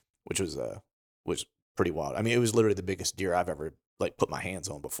 which was pretty wild. It was literally the biggest deer I've ever like put my hands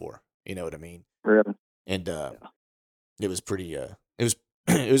on before. You know what I mean? Really? And it was pretty.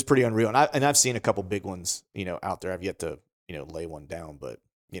 It was pretty unreal. And I've seen a couple big ones, out there. I've yet to, lay one down, but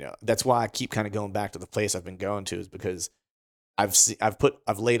that's why I keep kind of going back to the place I've been going to, is because I've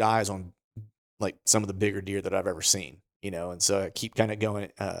laid eyes on like some of the bigger deer that I've ever seen, and so I keep kind of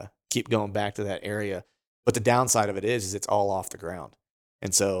going back to that area. But the downside of it is it's all off the ground.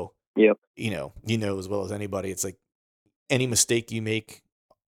 And so Yep. You know as well as anybody, it's like any mistake you make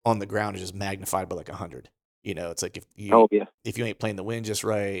on the ground is just magnified by like 100. It's like Oh yeah. if you ain't playing the wind just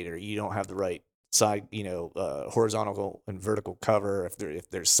right, or you don't have the right side, horizontal and vertical cover, if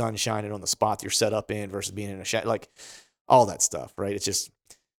there's sun shining on the spot you're set up in versus being in a shadow, like all that stuff, right? It's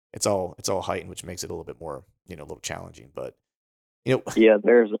all heightened, which makes it a little bit more, a little challenging. But yeah,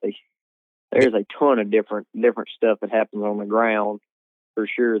 there's a ton of different stuff that happens on the ground for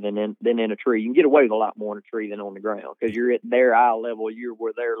sure than in a tree. You can get away with a lot more in a tree than on the ground because you're at their eye level. You're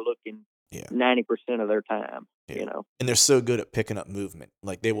where they're looking 90% of their time. Yeah. And they're so good at picking up movement.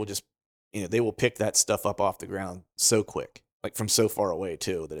 Like they will just, they will pick that stuff up off the ground so quick, like from so far away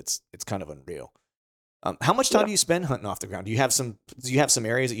too, that it's kind of unreal. How much time do you spend hunting off the ground? Do you have some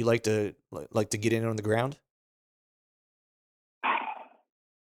areas that you like to get in on the ground?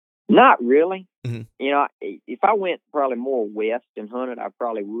 Not really. Mm-hmm. If I went probably more west and hunted, I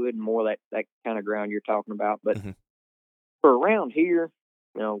probably would more that kind of ground you're talking about. But for around here,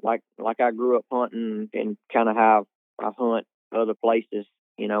 like I grew up hunting and kind of how I hunt other places,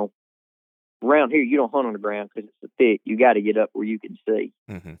 around here you don't hunt on the ground because it's so thick. You got to get up where you can see.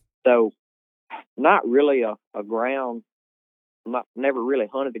 Mm-hmm. So not really a ground. Never really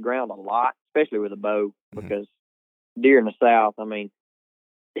hunted the ground a lot, especially with a bow, because deer in the South, I mean,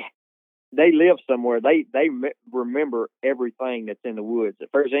 they live somewhere. They remember everything that's in the woods. If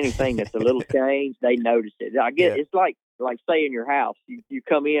there's anything that's a little changed, they notice it. I guess it's like say in your house, you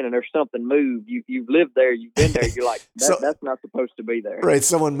come in and there's something moved. You've lived there, you've been there. You're like, that's not supposed to be there. Right.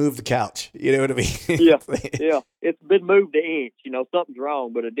 Someone moved the couch. You know what I mean? Yeah. It's been moved an inch. Something's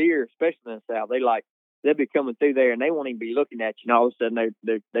wrong. But a deer, especially in the South, they'll be coming through there and they won't even be looking at you. And all of a sudden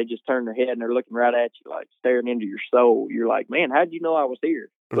they just turn their head and they're looking right at you, like staring into your soul. You're like, man, how'd you know I was here?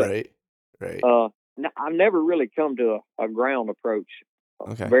 But, right. I've never really come to a ground approach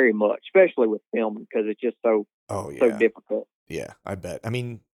very much, especially with filming, because it's just so difficult. Yeah, I bet. I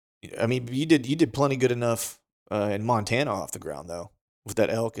mean, you did plenty good enough in Montana off the ground though, with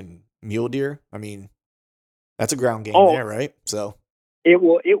that elk and mule deer. I mean, that's a ground game there, right? So it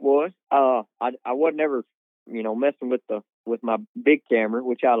was. I wasn't ever, messing with my big camera,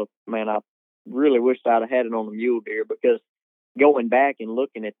 which I really wished I'd have had it on the mule deer, because going back and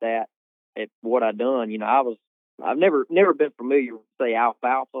looking at that, at what I done, I've never been familiar with, say,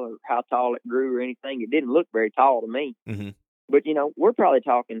 alfalfa or how tall it grew or anything. It didn't look very tall to me. Mm-hmm. But we're probably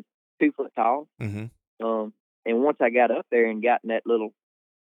talking 2 foot tall. Mm-hmm. And once I got up there and got in that little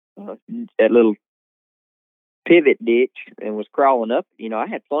pivot ditch and was crawling up, I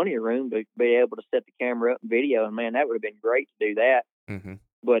had plenty of room to be able to set the camera up and video. And man, that would have been great to do that. Mm-hmm.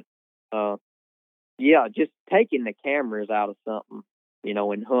 But just taking the cameras out of something,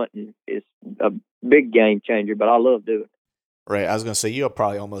 and hunting is a big game changer, but I love doing it. Right. I was going to say, you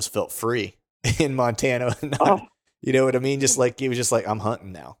probably almost felt free in Montana. You know what I mean? Just like, it was just like, I'm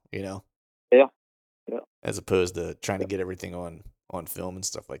hunting now, Yeah. As opposed to trying to get everything on film and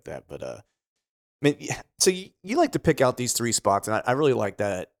stuff like that. But, so you like to pick out these 3 spots, and I really like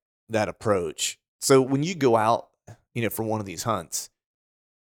that approach. So when you go out, for one of these hunts,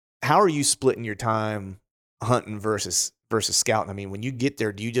 how are you splitting your time hunting versus scouting? I mean, when you get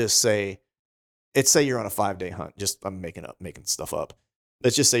there, do you just say you're on a 5-day hunt? I'm making stuff up.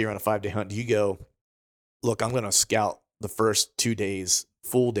 Let's just say you're on a 5-day hunt. Do you go, look, I'm going to scout the first 2 days,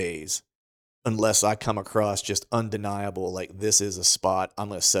 full days, unless I come across just undeniable, like this is a spot I'm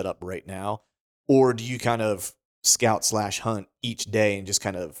going to set up right now? Or do you kind of scout / hunt each day and just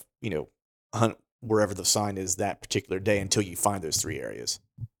kind of, hunt wherever the sign is that particular day until you find those 3 areas?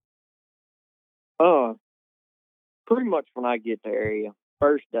 Pretty much when I get to the area,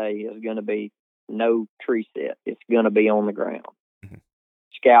 first day is going to be no tree set. It's going to be on the ground,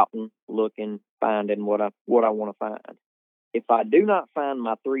 scouting, looking, finding what I want to find. If I do not find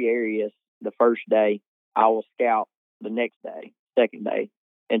my 3 areas the first day, I will scout the next day, second day,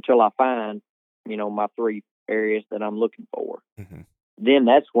 until I find, my 3 areas that I'm looking for. Mm-hmm. Then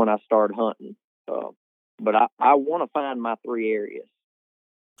that's when I start hunting. But I want to find my 3 areas.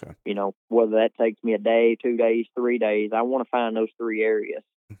 Okay. Whether that takes me a day, 2 days, 3 days, I want to find those 3 areas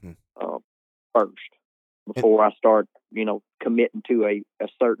first before I start, committing to a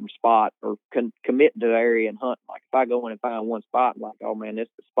certain spot or committing to the area and hunt. Like if I go in and find one spot, I'm like, oh man, this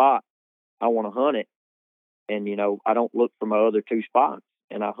is the spot, I want to hunt it. And, I don't look for my other 2 spots,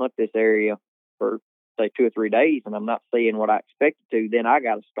 and I hunt this area for say 2 or 3 days and I'm not seeing what I expected to, then I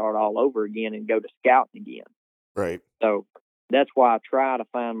got to start all over again and go to scouting again. Right. So that's why I try to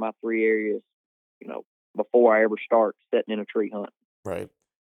find my 3 areas, before I ever start setting in a tree hunt. Right.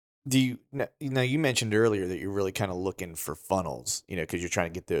 Do you now you mentioned earlier that you're really kind of looking for funnels, because you're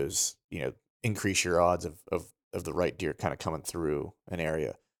trying to get those, increase your odds of the right deer kind of coming through an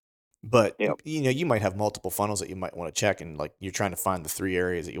area. But Yep. you might have multiple funnels that you might want to check, and like you're trying to find the 3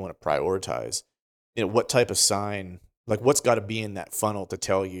 areas that you want to prioritize. What type of sign, like what's got to be in that funnel to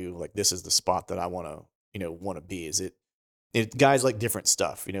tell you like this is the spot that I want to be? Is it guys like different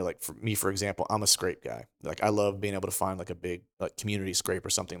stuff, like for me, for example, I'm a scrape guy. Like I love being able to find like a big like community scrape or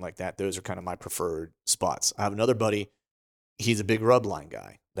something like that. Those are kind of my preferred spots. I have another buddy, he's a big rub line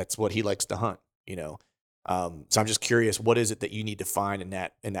guy. That's what he likes to hunt. So I'm just curious, what is it that you need to find in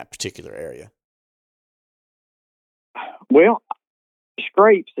that particular area? Well,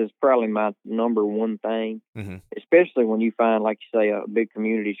 scrapes is probably my number one thing, especially when you find, like you say, a big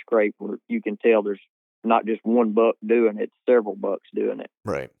community scrape where you can tell there's not just one buck doing it, several bucks doing it.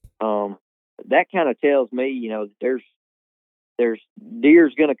 Right. That kind of tells me, that there's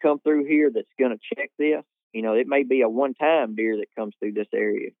deer's going to come through here that's going to check this. It may be a one-time deer that comes through this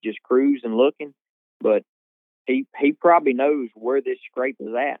area, just cruising, looking, but he probably knows where this scrape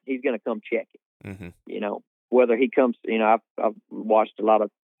is at. He's going to come check it. Whether he comes, I've watched a lot of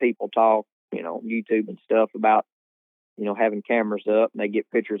people talk, YouTube and stuff about, having cameras up, and they get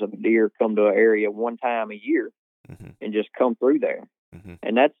pictures of a deer come to an area one time a year and just come through there.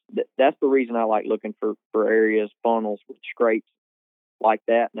 And that's the reason I like looking for areas, funnels with scrapes like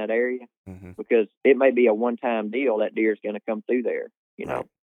that in that area, because it may be a one-time deal. That deer is going to come through there, Right.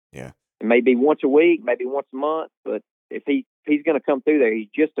 Yeah. It may be once a week, maybe once a month, but if he's going to come through there, he's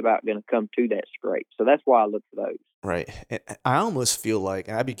just about going to come to that scrape. So that's why I look for those. Right. And I almost feel like,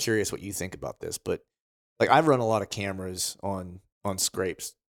 and I'd be curious what you think about this, but like I've run a lot of cameras on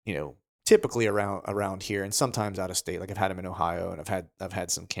scrapes, typically around here, and sometimes out of state. Like I've had them in Ohio, and I've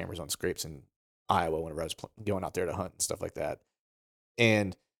had some cameras on scrapes in Iowa whenever I was going out there to hunt and stuff like that.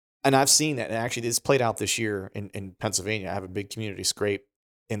 And I've seen that, and actually this played out this year in Pennsylvania. I have a big community scrape,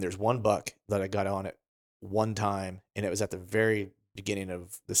 and there's one buck that I got on it one time, and it was at the very beginning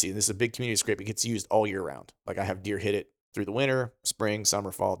of the season. This is a big community scrape. It gets used all year round. Like I have deer hit it through the winter, spring,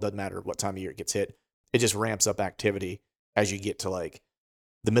 summer, fall. Doesn't matter what time of year it gets hit. It just ramps up activity as you get to like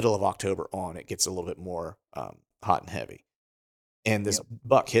the middle of October on. It gets a little bit more hot and heavy. And this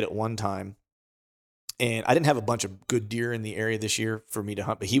buck hit it one time. And I didn't have a bunch of good deer in the area this year for me to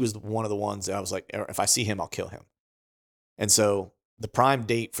hunt, but he was one of the ones that I was like, if I see him, I'll kill him. And so the prime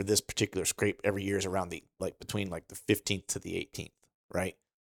date for this particular scrape every year is around between the 15th to the 18th, right?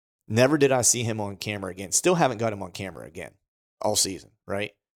 Never did I see him on camera again. Still haven't got him on camera again all season,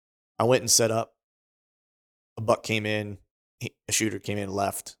 right? I went and set up. A buck came in, a shooter came in,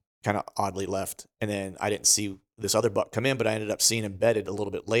 left, kind of oddly left. And then I didn't see this other buck come in, but I ended up seeing him bedded a little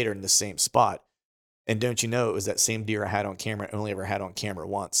bit later in the same spot. And don't you know, it was that same deer I had on camera, I only ever had on camera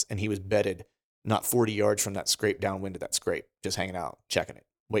once. And he was bedded not 40 yards from that scrape, downwind of that scrape, just hanging out, checking it,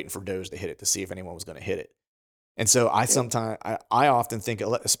 waiting for does to hit it to see if anyone was going to hit it. And so I often think,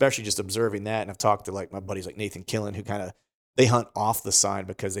 especially just observing that, and I've talked to like my buddies like Nathan Killen, who kind of, they hunt off the sign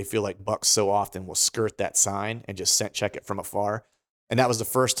because they feel like bucks so often will skirt that sign and just scent check it from afar. And that was the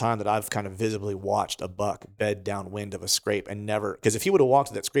first time that I've kind of visibly watched a buck bed downwind of a scrape and never, because if he would have walked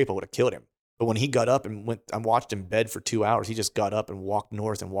to that scrape, I would have killed him. But when he got up and went, I watched him bed for 2 hours. He just got up and walked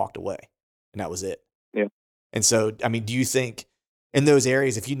north and walked away. And that was it. Yeah. And so, I mean, do you think in those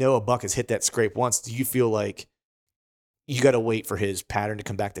areas, if you know a buck has hit that scrape once, do you feel like you got to wait for his pattern to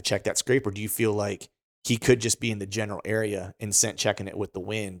come back to check that scrape? Or do you feel like he could just be in the general area and scent checking it with the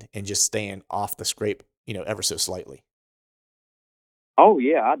wind and just staying off the scrape, ever so slightly? Oh,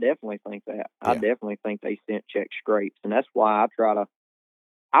 yeah, I definitely think that. Yeah. I definitely think they scent check scrapes. And that's why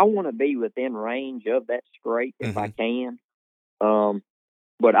I want to be within range of that scrape if I can.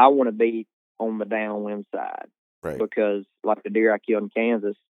 But I want to be on the downwind side. Right. Because like the deer I killed in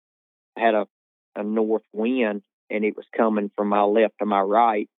Kansas had a north wind, and it was coming from my left to my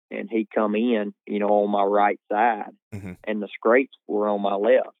right, and he come in, on my right side, and the scrapes were on my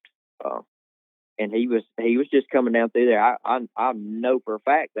left. And he was just coming down through there. I know for a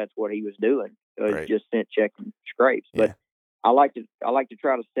fact that's what he was doing. Right. Just scent checking scrapes. Yeah. But I like to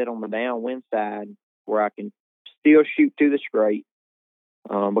try to sit on the downwind side where I can still shoot to the scrape.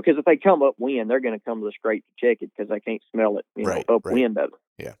 Because if they come upwind, they're going to come to the scrape to check it because they can't smell it, upwind of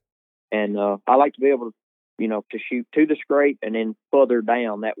it. Yeah. And I like to be able to, to shoot to the scrape and then further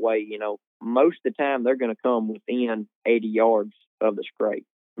down. That way, most of the time they're going to come within 80 yards of the scrape,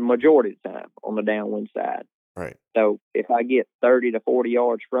 majority of the time on the downwind side. Right. So if I get 30 to 40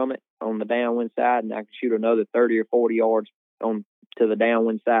 yards from it on the downwind side, and I can shoot another 30 or 40 yards on to the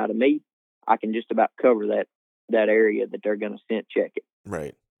downwind side of me, I can just about cover that area that they're going to scent check it.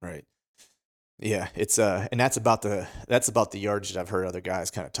 Right. Right. Yeah, it's and that's about the yardage that I've heard other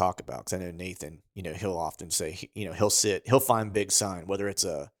guys kind of talk about. Because I know Nathan, he'll often say, he'll find big sign, whether it's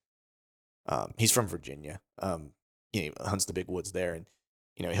he's from Virginia, hunts the big woods there, and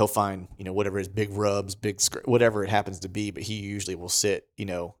he'll find whatever his big rubs, whatever it happens to be, but he usually will sit in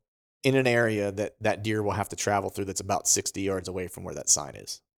an area that deer will have to travel through that's about 60 yards away from where that sign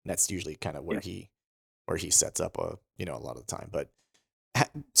is, and that's usually kind of where he sets up a lot of the time, but.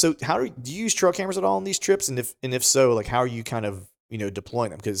 So how do you use trail cameras at all on these trips? And if so, like how are you kind of, deploying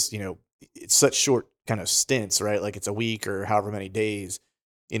them? Because, it's such short kind of stints, right? Like it's a week or however many days,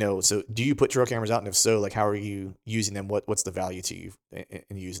 so do you put trail cameras out? And if so, like how are you using them? What's the value to you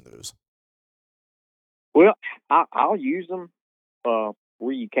in using those? Well, I'll use them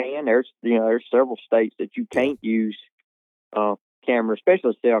where you can. There's several states that you can't use cameras,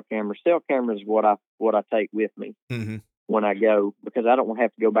 especially cell cameras. Cell cameras is what I take with me. Mm-hmm. When I go, because I don't want to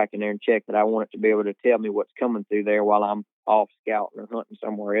have to go back in there and check it. I want it to be able to tell me what's coming through there while I'm off scouting or hunting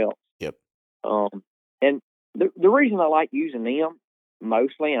somewhere else. Yep. And the reason I like using them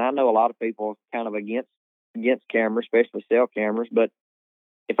mostly, and I know a lot of people are kind of against cameras, especially cell cameras, but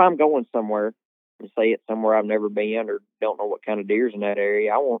if I'm going somewhere and say it's somewhere I've never been or don't know what kind of deer's in that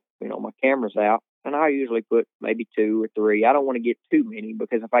area, I want, my cameras out, and I usually put maybe 2 or 3. I don't want to get too many,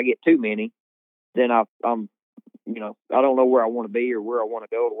 because if I get too many, then I'm I don't know where I want to be or where I want to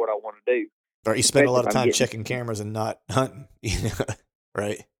go or what I want to do. Or you spend a lot of time checking cameras and not hunting,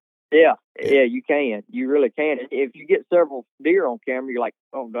 right? Yeah, you can. You really can. If you get several deer on camera, you're like,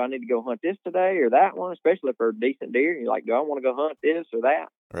 oh, do I need to go hunt this today or that one? Especially for a decent deer, you're like, do I want to go hunt this or that?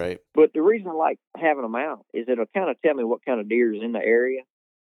 Right. But the reason I like having them out is it'll kind of tell me what kind of deer is in the area.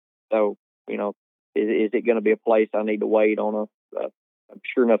 So, is it going to be a place I need to wait on a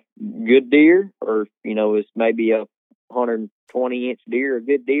sure enough good deer, or is maybe a 120-inch deer a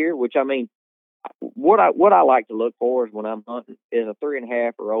good deer? Which, I mean, what I like to look for is when I'm hunting is a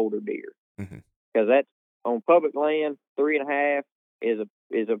 3.5 or older deer, because that's on public land. 3.5 is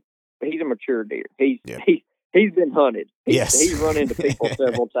he's a mature deer. He's been hunted. He's run into people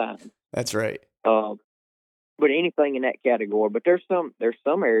several times. That's right. But anything in that category. But there's some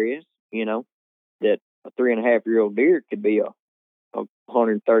areas that a 3.5-year-old deer could be a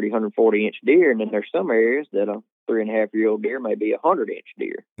 130, 140-inch deer, and then there's some areas that a 3.5-year-old deer may be a 100-inch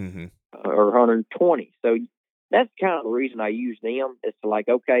deer, or 120. So that's kind of the reason I use them. It's like,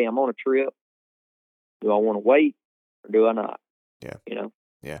 okay, I'm on a trip. Do I want to wait or do I not? Yeah.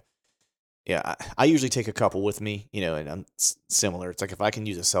 Yeah. I usually take a couple with me, and I'm similar. It's like if I can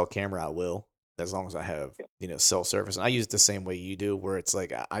use a cell camera, I will, as long as I have, cell service. And I use it the same way you do, where it's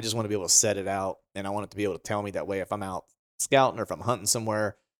like I just want to be able to set it out, and I want it to be able to tell me that way if I'm out scouting or if I'm hunting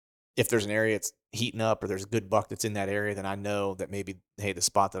somewhere, if there's an area that's heating up or there's a good buck that's in that area, then I know that maybe, hey, the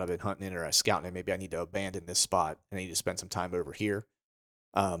spot that I've been hunting in or I scouting in, maybe I need to abandon this spot and I need to spend some time over here.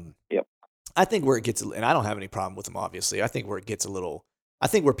 Yep. I think where it gets, and I don't have any problem with them, obviously. I think where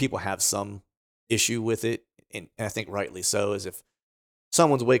people have some issue with it, and I think rightly so, is if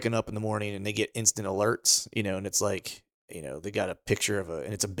someone's waking up in the morning and they get instant alerts, and it's like, they got a picture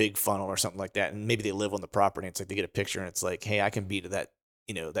and it's a big funnel or something like that. And maybe they live on the property. And it's like they get a picture and it's like, hey, I can be to that,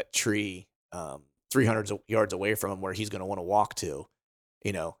 that tree 300 yards away from him where he's going to want to walk to,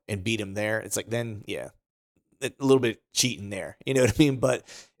 and beat him there. It's like, then, yeah, a little bit cheating there. You know what I mean? But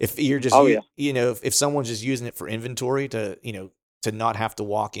if you're just, if someone's just using it for inventory to not have to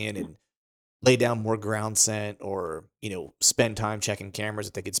walk in and lay down more ground scent or, spend time checking cameras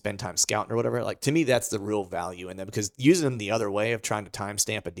if they could spend time scouting or whatever. Like, to me, that's the real value in them, because using them the other way of trying to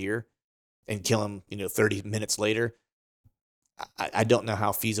timestamp a deer and kill him, 30 minutes later, I don't know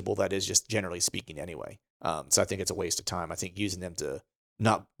how feasible that is, just generally speaking anyway. So I think it's a waste of time. I think using them to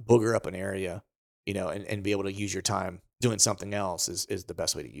not booger up an area, and be able to use your time doing something else is the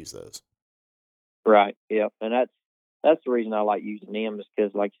best way to use those. Right. Yeah. And that's the reason I like using them, is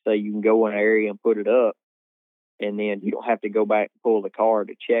because, like you say, you can go in an area and put it up, and then you don't have to go back and pull the card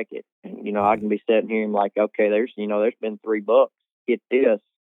to check it. And, I can be sitting here and like, okay, there's been 3 bucks hit this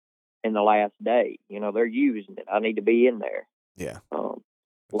in the last day. They're using it. I need to be in there. Yeah.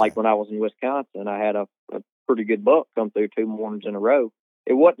 Like when I was in Wisconsin, I had a pretty good buck come through 2 mornings in a row.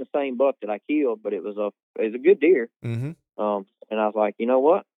 It wasn't the same buck that I killed, but it was a good deer. Mm-hmm. And I was like, you know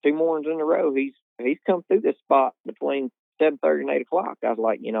what? 2 mornings in a row, he's come through this spot between 7:30 and 8 o'clock. I was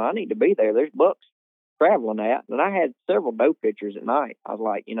like, I need to be there. There's bucks traveling that. And I had several doe pictures at night. I was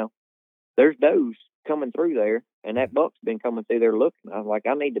like, there's does coming through there, and that buck's been coming through there looking. I was like,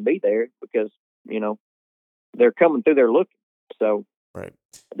 I need to be there because, they're coming through there looking. So right.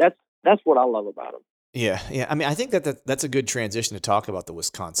 That's what I love about them. Yeah, yeah. I mean, I think that's a good transition to talk about the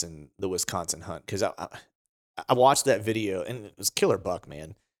Wisconsin hunt, because I watched that video and it was killer buck,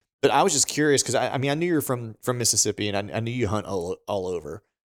 man. But I was just curious because I mean I knew you're from Mississippi, and I knew you hunt all over.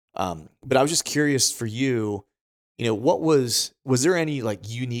 But I was just curious for you, what was there any like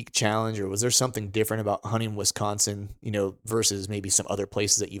unique challenge, or was there something different about hunting Wisconsin, versus maybe some other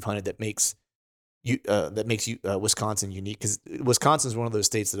places that you've hunted that makes you Wisconsin unique? Because Wisconsin is one of those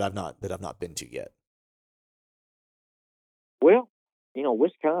states that I've not been to yet. Well,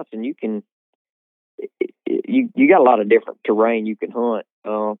 Wisconsin, you got a lot of different terrain you can hunt.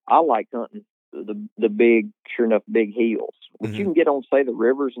 I like hunting the big, sure enough, big hills, which you can get on, say, the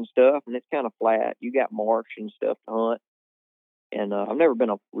rivers and stuff, and it's kind of flat. You got marsh and stuff to hunt, and I've never been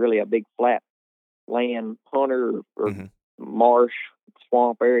really a big flat land hunter or marsh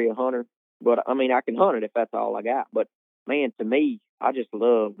swamp area hunter. But I mean, I can hunt it if that's all I got. But man, to me, I just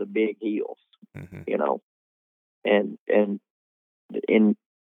love the big hills, and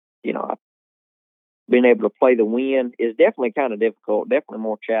I've been able to play the wind is definitely kind of difficult, definitely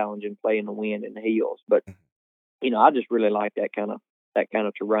more challenging playing the wind in the hills. But I just really like that kind of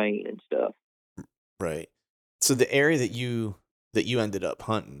terrain and stuff. Right. So the area that you ended up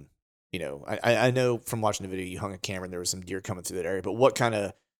hunting, I know from watching the video you hung a camera and there was some deer coming through that area. But what kind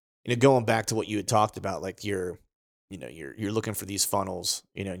of, going back to what you had talked about, like you're looking for these funnels,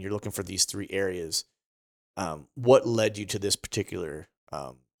 and you're looking for these 3 areas. What led you to this particular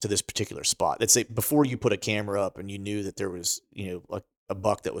spot? Let's say before you put a camera up and you knew that there was, like a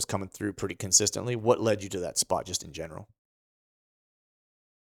buck that was coming through pretty consistently. What led you to that spot, just in general?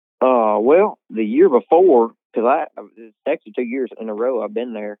 Well, the year before, because it's actually 2 years in a row I've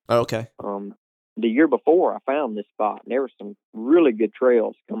been there. Oh, okay. The year before I found this spot, and there were some really good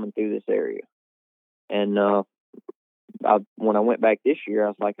trails coming through this area. And when I went back this year, I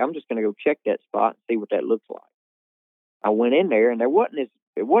was like, I'm just going to go check that spot and see what that looks like. I went in there, and it wasn't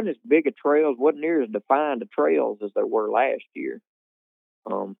as big a trails, wasn't near as defined a trails as there were last year.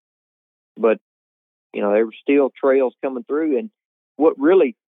 But there were still trails coming through, and what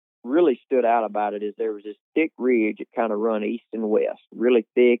really stood out about it is there was this thick ridge that kind of run east and west, really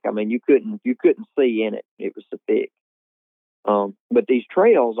thick. I mean, you couldn't see in it; it was so thick. But these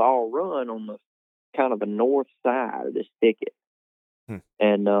trails all run on the kind of the north side of this thicket,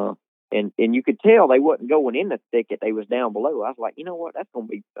 and you could tell they wasn't going in the thicket; they was down below. I was like, you know what?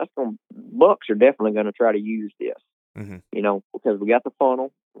 Bucks are definitely going to try to use this, because we got the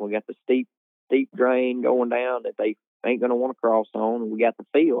funnel, we got the steep drain going down that they ain't going to want to cross on, and we got the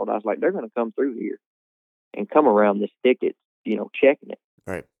field. I was like, they're going to come through here and come around this thicket, checking it.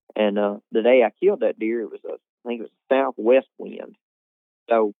 Right. And the day I killed that deer, I think it was a southwest wind.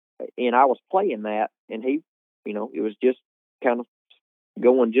 So, and I was playing that, and he, it was just kind of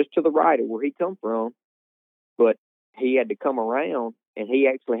going just to the right of where he come from, but he had to come around, and he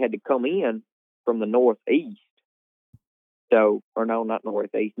actually had to come in from the northeast. So, or no, not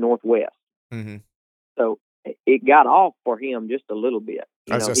northeast, northwest. Mm-hmm. So it got off for him just a little bit.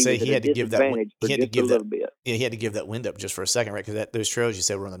 I was going to say he had to give that. He had to give that bit. Yeah, he had to give that wind up just for a second, right? Because those trails you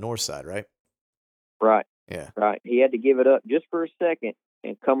said were on the north side, right? Right. Yeah. Right. He had to give it up just for a second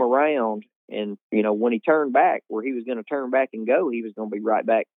and come around. And when he turned back, where he was going to turn back and go, he was going to be right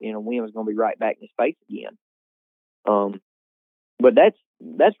back. Wind was going to be right back in his face again. But that's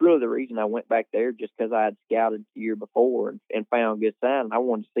really the reason I went back there, just because I had scouted the year before and found good sign. And I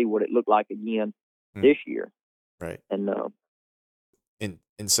wanted to see what it looked like again this year. Right. And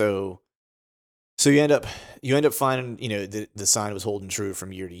so you end up finding, the sign was holding true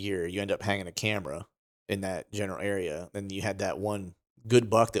from year to year. You end up hanging a camera in that general area, and you had that one good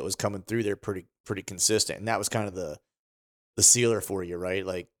buck that was coming through there pretty consistent, and that was kind of the sealer for you, right?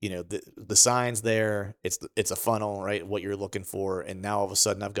 Like, the sign's there, it's a funnel, right? What you're looking for, and now all of a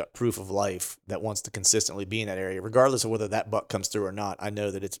sudden I've got proof of life that wants to consistently be in that area, regardless of whether that buck comes through or not. I know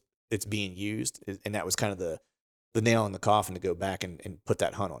that it's being used, and that was kind of the nail in the coffin to go back and put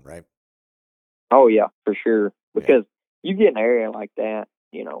that hunt on, right? Oh yeah, for sure. Because you get an area like that,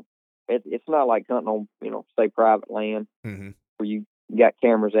 it's not like hunting on, say private land, where you got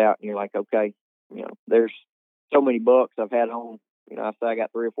cameras out and you're like, okay, there's so many bucks I've had on, I say I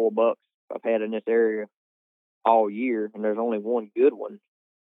got 3 or 4 bucks I've had in this area all year, and there's only one good one.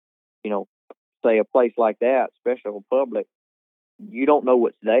 Say a place like that, especially on public, you don't know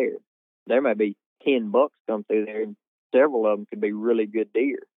what's there. There may be 10 bucks come through there, and several of them could be really good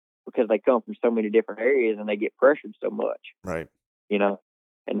deer because they come from so many different areas and they get pressured so much. Right. And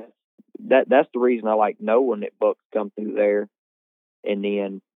that's the reason I like knowing that bucks come through there and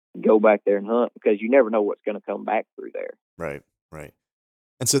then go back there and hunt, because you never know what's going to come back through there. Right. Right.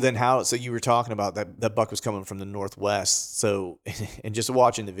 And so then so you were talking about that buck was coming from the northwest. So, and just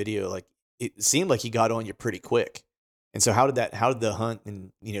watching the video, like it seemed like he got on you pretty quick. And so how did the hunt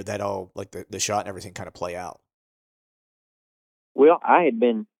and, that all, like the shot and everything kind of play out? Well, I had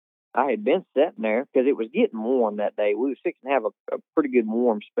been sitting there because it was getting warm that day. We were fixing to have a pretty good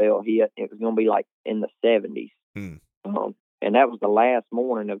warm spell here. It was going to be like in the 70s. And that was the last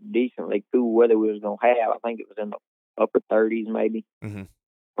morning of decently cool weather we was going to have. I think it was in the upper 30s maybe. Mm-hmm.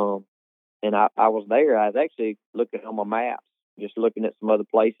 And I was there. I was actually looking on my maps, just looking at some other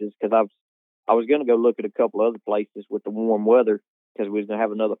places because I was going to go look at a couple other places with the warm weather because we was going to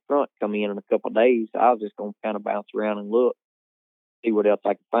have another front come in a couple of days. I was just going to kind of bounce around and look, see what else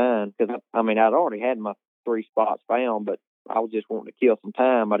I could find. Because, I'd already had my 3 spots found, but I was just wanting to kill some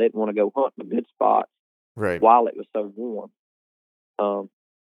time. I didn't want to go hunting a good spot while it was so warm.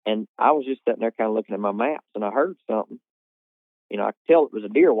 And I was just sitting there kind of looking at my maps, and I heard something. I could tell it was a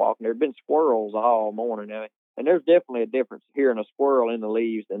deer walking. There had been squirrels all morning. And there's definitely a difference hearing a squirrel in the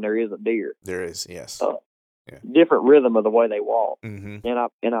leaves than there is a deer. There is, yes. Different rhythm of the way they walk. Mm-hmm.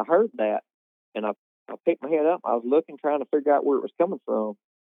 And I heard that, and I picked my head up. I was looking, trying to figure out where it was coming from.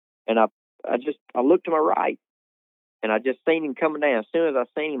 And I looked to my right, and I just seen him coming down. As soon as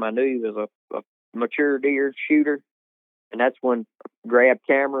I seen him, I knew he was a mature deer shooter. And that's when I grabbed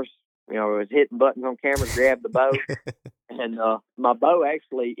cameras. I was hitting buttons on cameras, grabbed the bow. And my bow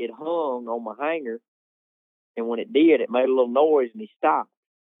actually, it hung on my hanger. And when it did, it made a little noise, and he stopped.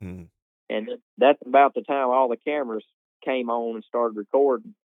 Mm. And that's about the time all the cameras came on and started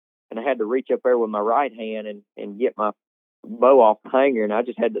recording. And I had to reach up there with my right hand and get my bow off the hanger. And I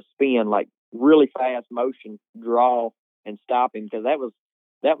just had to spin like really fast motion, draw, and stop him because that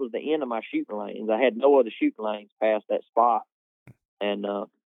was the end of my shooting lanes. I had no other shooting lanes past that spot.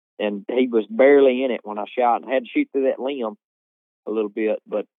 And he was barely in it when I shot. I had to shoot through that limb a little bit,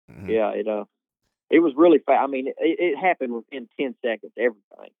 but yeah, it was really fast. It happened within 10 seconds,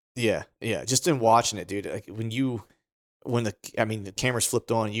 everything. Yeah. Just in watching it, dude. Like when the cameras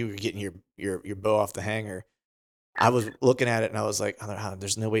flipped on, you were getting your bow off the hanger. I was looking at it and I was like, oh,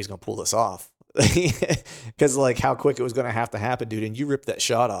 there's no way he's gonna pull this off, because like how quick it was gonna have to happen, dude. And you ripped that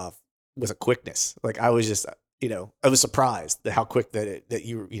shot off with a quickness. Like I was just, I was surprised at how quick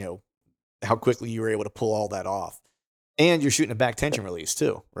how quickly you were able to pull all that off. And you're shooting a back tension release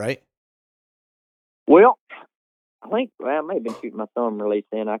too, right? Well, I think I may have been shooting my thumb release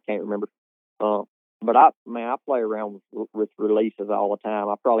then. I can't remember. But I play around with releases all the time.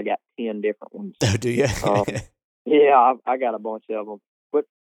 I probably got 10 different ones. Oh, do you? Yeah, I got a bunch of them. But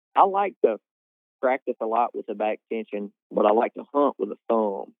I like to practice a lot with the back tension, but I like to hunt with a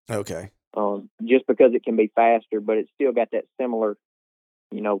thumb. Okay. Just because it can be faster, but it's still got that similar,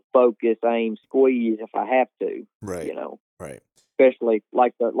 focus, aim, squeeze if I have to. Right. Right. Especially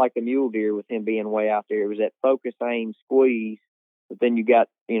like the mule deer with him being way out there. It was that focus, aim, squeeze. But then you got,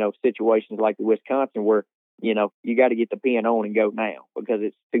 situations like the Wisconsin where, you got to get the pin on and go now because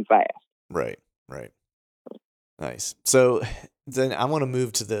it's too fast. Right. Nice. So then I want to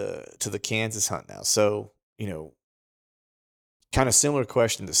move to the Kansas hunt now. So, kind of similar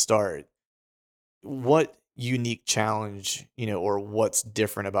question to start. What unique challenge, or what's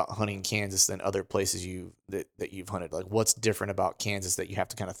different about hunting Kansas than other places that you've hunted? Like what's different about Kansas that you have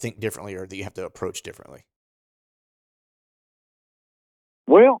to kind of think differently or that you have to approach differently?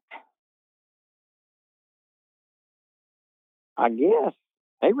 Well, I guess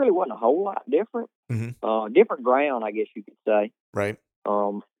it really wasn't a whole lot different. Mm-hmm. Different ground, I guess you could say. Right.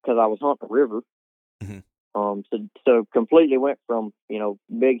 Because I was hunting a river. Mm-hmm. So completely went from,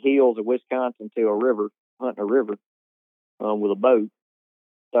 big hills of Wisconsin to a river, hunting a river with a boat.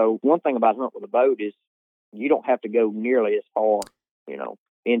 So one thing about hunting with a boat is you don't have to go nearly as far,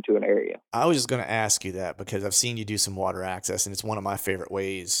 into an area. I was just going to ask you that because I've seen you do some water access, and it's one of my favorite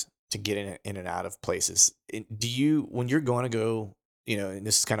ways to get in and out of places. Do you, when you're going to go, and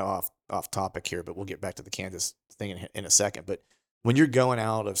this is kind of off topic here, but we'll get back to the Kansas thing in a second. But when you're going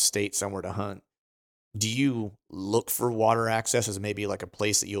out of state somewhere to hunt, do you look for water access as maybe like a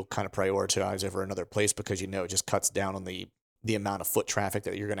place that you'll kind of prioritize over another place because it just cuts down on the amount of foot traffic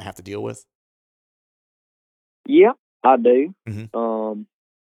that you're going to have to deal with? Yeah, I do. Mm-hmm.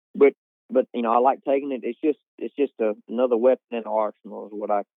 But I like taking it. It's just another weapon in the arsenal is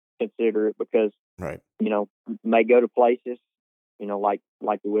what I consider it because right. May go to places, like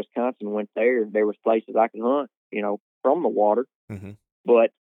the Wisconsin went there. There was places I could hunt, from the water, mm-hmm.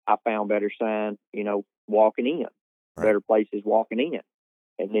 but I found better sign, walking in, right. better places walking in.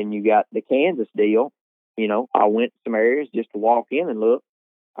 And then you got the Kansas deal. I went to some areas just to walk in and look.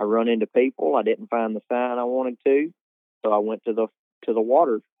 I run into people. I didn't find the sign I wanted to. So I went to the to the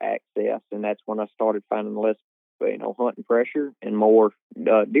water access, and that's when I started finding less, hunting pressure and more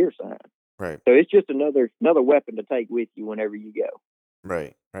deer sign. Right. So it's just another weapon to take with you whenever you go.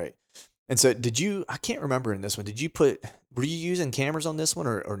 Right. And so I can't remember in this one, were you using cameras on this one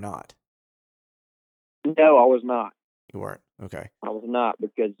or not? No, I was not. You weren't. Okay. I was not,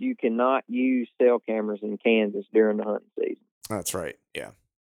 because you cannot use cell cameras in Kansas during the hunting season. That's right. Yeah.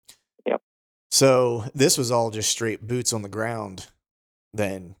 Yep. So this was all just straight boots on the ground,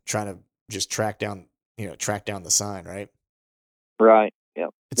 then trying to just track down the sign, right? Right. Yep.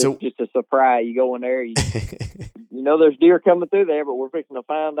 It's just a surprise. You go in there, you there's deer coming through there, but we're fixing to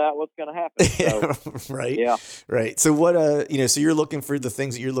find out what's going to happen. So, right. Yeah. Right. So what, so you're looking for the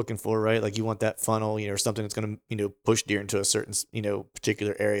things that you're looking for, right? Like you want that funnel, or something that's going to, push deer into a certain,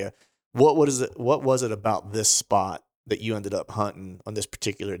 particular area. What was it about this spot that you ended up hunting on this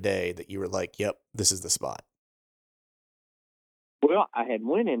particular day that you were like, yep, this is the spot? Well, I had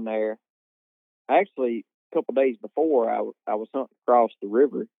went in there actually a couple of days before. I was hunting across the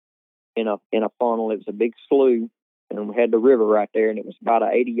river in a funnel. It was a big slough, and we had the river right there, and it was about an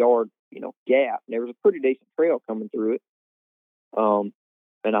 80-yard gap. And there was a pretty decent trail coming through it.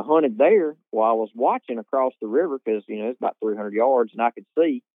 And I hunted there while I was watching across the river, because it's about 300 yards, and I could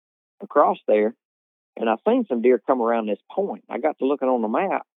see across there. And I seen some deer come around this point. I got to looking on the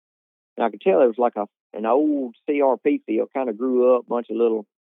map, and I could tell there was like an old CRP field, kind of grew up, a bunch of little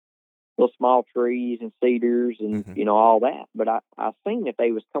small trees and cedars and all that. But I seen that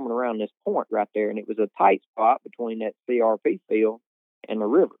they was coming around this point right there, and it was a tight spot between that CRP field and the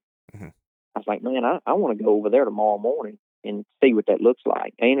river. Mm-hmm. I was like, man, I want to go over there tomorrow morning and see what that looks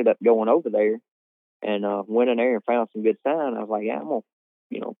like. I ended up going over there and went in there and found some good sign. I was like, yeah, I'm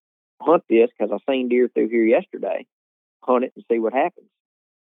gonna hunt this, because I seen deer through here yesterday. Hunt it and see what happens.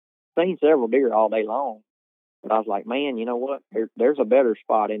 Seen several deer all day long. But I was like, man, you know what? There's a better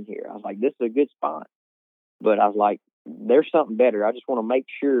spot in here. I was like, this is a good spot. But I was like, there's something better. I just want to make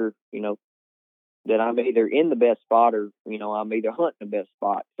sure, that I'm either in the best spot or, I'm either hunting the best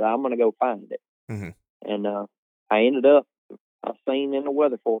spot. So I'm going to go find it. Mm-hmm. And I ended up, I seen in the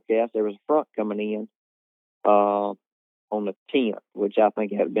weather forecast there was a front coming in on the 10th, which I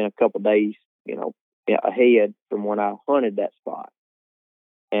think had been a couple of days, ahead from when I hunted that spot.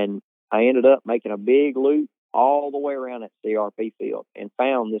 And I ended up making a big loop all the way around that CRP field and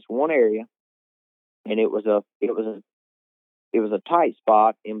found this one area, and it was a tight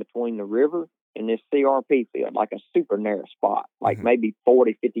spot in between the river and this CRP field, like a super narrow spot, like maybe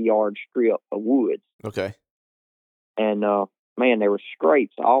 40, 50-yard strip of woods. Okay. And man, there were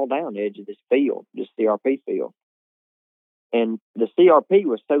scrapes all down the edge of this field, this CRP field. And the CRP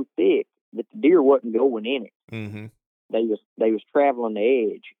was so thick that the deer wasn't going in it. Mm-hmm. They was traveling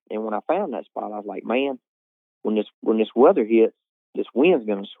the edge. And when I found that spot, I was like, man, when this weather hits, this wind's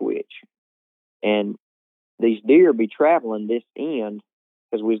going to switch. And these deer be traveling this end,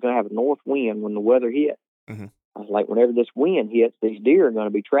 because we was going to have a north wind when the weather hit. Mm-hmm. I was like, whenever this wind hits, these deer are going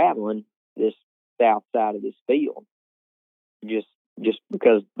to be traveling this south side of this field, just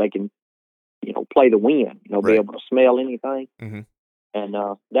because they can, play the wind, right. Be able to smell anything. Mm-hmm.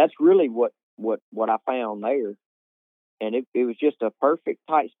 And that's really what I found there. And it was just a perfect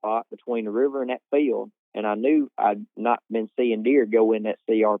tight spot between the river and that field. And I knew I'd not been seeing deer go in that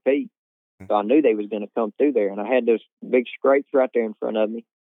CRP. So I knew they was going to come through there. And I had those big scrapes right there in front of me.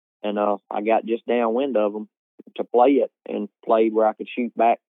 And I got just downwind of them to play it, and played where I could shoot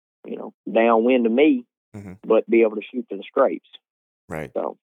back, downwind of me, but be able to shoot to the scrapes. Right.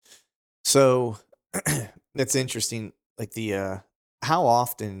 So that's interesting. Like how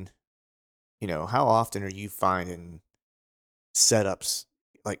often are you finding setups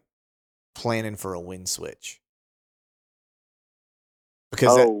like planning for a wind switch?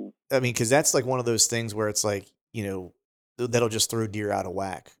 Because because that's like one of those things where it's like, that'll just throw deer out of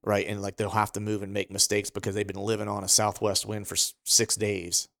whack, right? And like they'll have to move and make mistakes because they've been living on a southwest wind for 6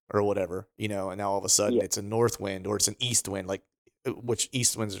 days or whatever, and now all of a sudden it's a north wind or it's an east wind, like which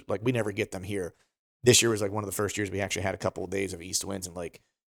east winds, like we never get them here. This year was like one of the first years we actually had a couple of days of east winds, and like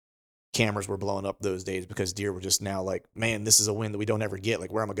cameras were blowing up those days because deer were just now like, man, this is a wind that we don't ever get.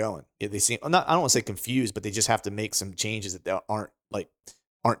 Like, where am I going? They seem I don't want to say confused, but they just have to make some changes that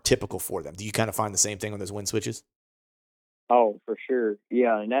aren't typical for them. Do you kind of find the same thing on those wind switches? Oh, for sure.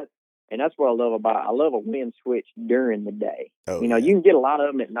 Yeah. And that's what I love about it. I love a wind switch during the day. Oh, you can get a lot of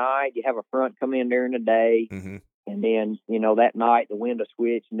them at night. You have a front come in during the day. Mm-hmm. And then, that night the wind will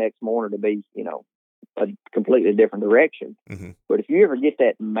switch, next morning to be, a completely different direction. Mm-hmm. But if you ever get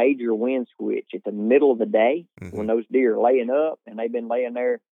that major wind switch at the middle of the day, when those deer are laying up and they've been laying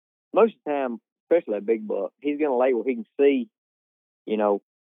there, most of the time, especially that big buck, he's going to lay where he can see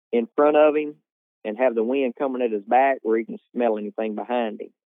in front of him and have the wind coming at his back where he can smell anything behind him.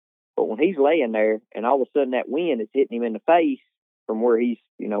 But when he's laying there and all of a sudden that wind is hitting him in the face from where he's,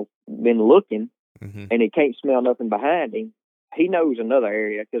 been looking, and he can't smell nothing behind him, he knows another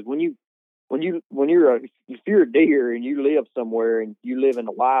area. Because if you're a deer and you live somewhere and you live in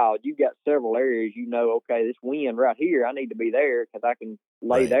the wild, you got several areas, okay, this wind right here, I need to be there because I can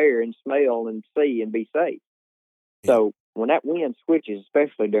lay there and smell and see and be safe. Yeah. So when that wind switches,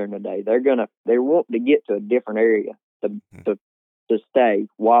 especially during the day, they want to get to a different area to stay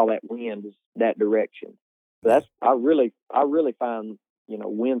while that wind is that direction. So I really find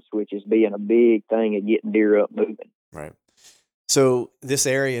wind switches being a big thing of getting deer up moving. Right. So this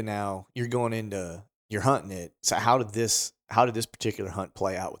area now, you're hunting it. So how did this particular hunt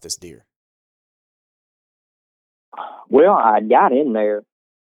play out with this deer? Well, I got in there.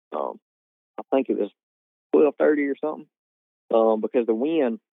 I think it was 12:30 or something. Because the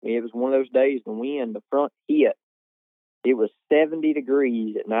wind, it was one of those days. The front hit. It was 70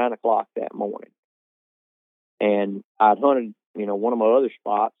 degrees at 9 o'clock that morning, and I'd hunted, one of my other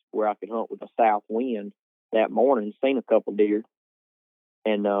spots where I could hunt with a south wind that morning. Seen a couple deer.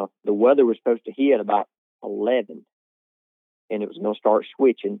 And the weather was supposed to hit about 11, and it was going to start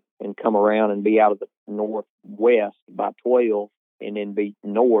switching and come around and be out of the northwest by 12, and then be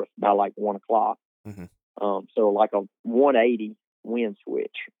north by like 1 o'clock. Mm-hmm. So like a 180 wind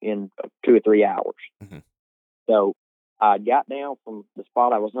switch in 2 or 3 hours. Mm-hmm. So I got down from the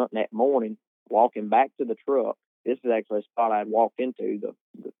spot I was hunting that morning, walking back to the truck. This is actually a spot I'd walked into,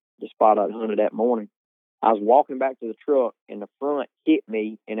 the spot I'd hunted that morning. I was walking back to the truck, and the front hit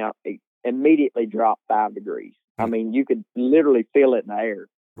me, and it immediately dropped 5 degrees. I mean, you could literally feel it in the air.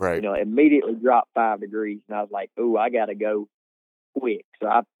 Right. Immediately dropped 5 degrees, and I was like, "Ooh, I got to go quick." So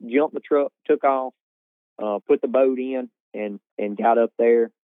I jumped the truck, took off, put the boat in, and got up there,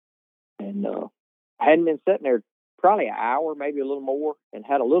 and hadn't been sitting there probably an hour, maybe a little more, and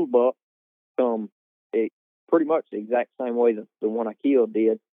had a little buck come pretty much the exact same way the one I killed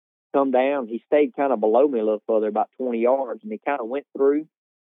did. Come down, he stayed kind of below me a little further, about 20 yards, and he kind of went through,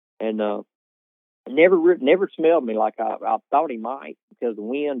 and never smelled me like I thought he might because of the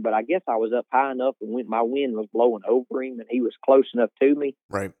wind. But I guess I was up high enough, and my wind was blowing over him, and he was close enough to me.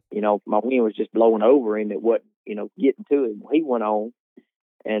 Right. My wind was just blowing over him. It wasn't, getting to him. He went on,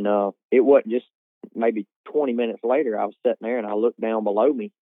 and it wasn't just maybe 20 minutes later. I was sitting there, and I looked down below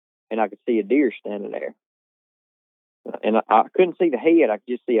me, and I could see a deer standing there. And I couldn't see the head. I could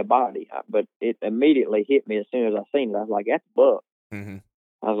just see a body. But it immediately hit me as soon as I seen it. I was like, "That's a buck." Mm-hmm.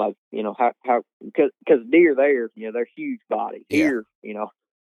 I was like, how because deer there, they're huge bodies. Here, a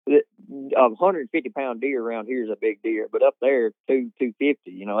 150-pound deer around here is a big deer, but up there,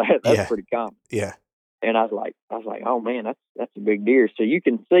 250. That's pretty common. Yeah. And I was like, oh man, that's a big deer. So you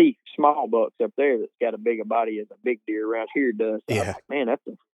can see small bucks up there that's got a bigger body as a big deer around here does. So I was like, man,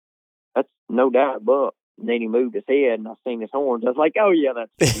 that's no doubt a buck. And then he moved his head, and I seen his horns. I was like, "Oh yeah,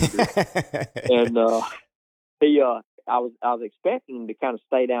 that's." And I was expecting him to kind of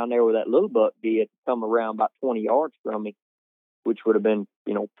stay down there where that little buck did, come around about 20 yards from me, which would have been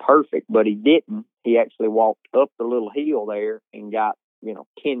perfect. But he didn't. He actually walked up the little hill there and got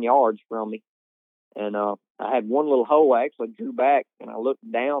 10 yards from me. And I had one little hole. I actually drew back, and I looked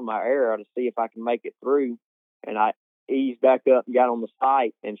down my arrow to see if I can make it through. And I eased back up and got on the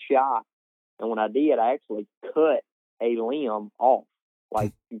sight and shot. And when I did, I actually cut a limb off.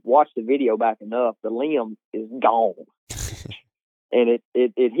 Like, you watch the video back enough, the limb is gone. And it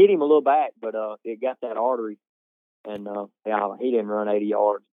hit him a little back, but it got that artery. And he didn't run 80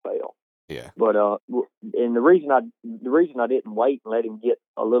 yards and fell. Yeah. But and the reason I didn't wait and let him get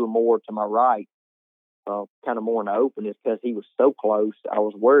a little more to my right, kind of more in the open, is because he was so close. I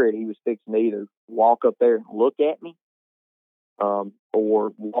was worried he was fixing to either walk up there and look at me,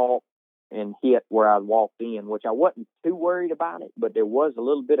 or walk and hit where I walked in, which I wasn't too worried about it, but there was a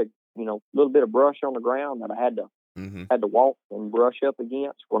little bit of brush on the ground that I had to walk and brush up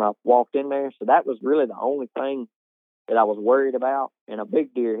against when I walked in there. So that was really the only thing that I was worried about. And a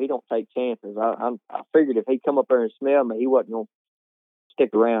big deer, he don't take chances. I figured if he come up there and smell me, he wasn't going to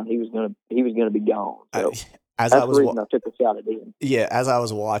stick around. He was going to be gone. So that's the reason I took a shot at him. Yeah, as I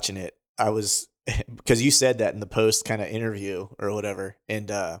was watching it, I was because you said that in the post kind of interview or whatever, and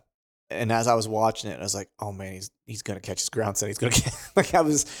as I was watching it, I was like, "Oh man, he's gonna catch his ground set. He's gonna get."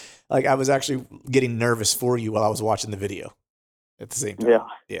 I was actually getting nervous for you while I was watching the video at the same time.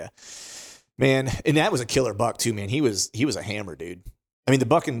 Yeah, man, and that was a killer buck too, man. He was a hammer, dude. I mean, the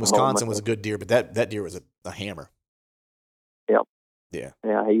buck in Wisconsin was a good deer, but that deer was a hammer. Yep. Yeah.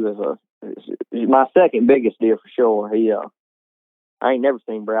 Yeah, he was my second biggest deer for sure. I ain't never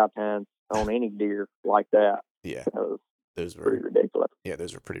seen brow tines on any deer like that. Yeah. Those were pretty ridiculous. Yeah,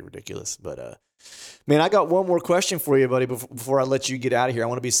 those were pretty ridiculous. But, man, I got one more question for you, buddy, before I let you get out of here. I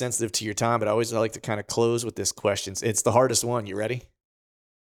want to be sensitive to your time, but I always like to kind of close with this question. It's the hardest one. You ready?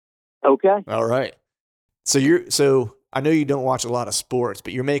 Okay. All right. So I know you don't watch a lot of sports,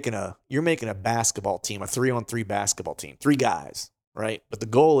 but you're making a basketball team, a 3-on-3 basketball team, 3 guys, right? But the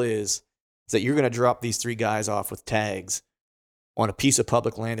goal is that you're going to drop these 3 guys off with tags on a piece of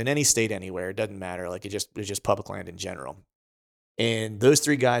public land in any state, anywhere. It doesn't matter. Like it's just public land in general. And those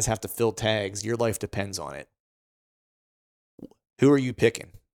 3 guys have to fill tags. Your life depends on it. Who are you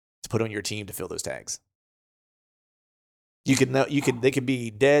picking to put on your team to fill those tags? They could be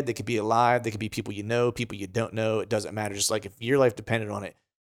dead, they could be alive, they could be people you know, people you don't know. It doesn't matter. Just like if your life depended on it,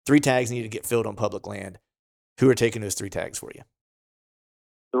 3 tags need to get filled on public land. Who are taking those 3 tags for you?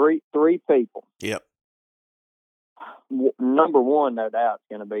 Three people. Yep. Number one, no doubt, is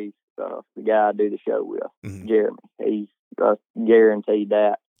going to be the guy I do the show with, Jeremy. He's guaranteed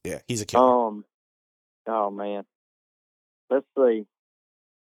that. Yeah, he's a killer. Oh man, let's see.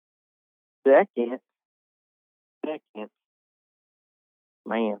 Second,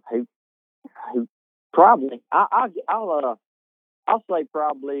 man, who probably I'll say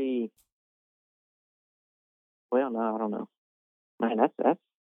probably. Well, no, I don't know. Man, that's.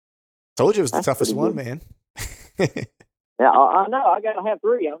 Told you it was the toughest one, man. Yeah, I know. I got to have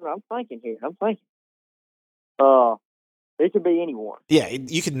 3. I'm thinking here. It could be anyone. Yeah,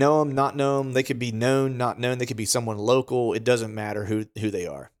 you could know them, not know them. They could be known, not known. They could be someone local. It doesn't matter who they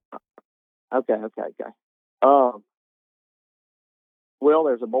are. Okay. Well,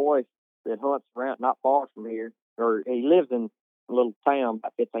 there's a boy that hunts around not far from here, or he lives in a little town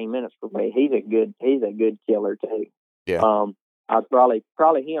about 15 minutes from me. He's a good killer too. Yeah. I'd probably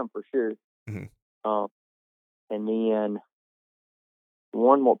him for sure. Mm-hmm. And then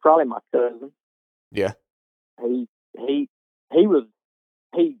one more, probably my cousin. Yeah. He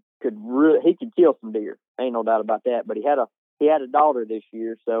could kill some deer. Ain't no doubt about that. But he had a daughter this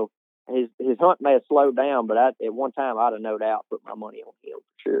year, so his hunt may have slowed down. But at one time, I'd have no doubt put my money on him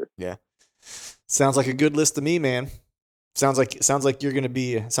for sure. Yeah. Sounds like a good list to me, man. Sounds like you're gonna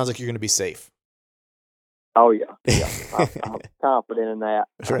be safe. Oh yeah. I'm confident in that.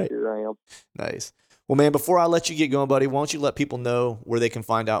 Right. I sure am. Nice. Well, man, before I let you get going, buddy, why don't you let people know where they can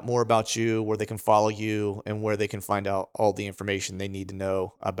find out more about you, where they can follow you, and where they can find out all the information they need to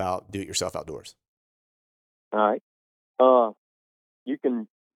know about Do-It-Yourself Outdoors? All right. You can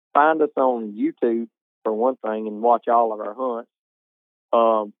find us on YouTube for one thing and watch all of our hunts.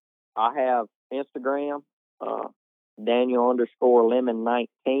 I have Instagram,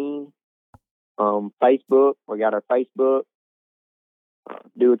 Daniel_Lemon19. Facebook, we got our Facebook,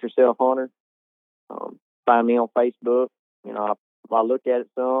 Do-It-Yourself Hunter. Find me on Facebook. You know, I look at it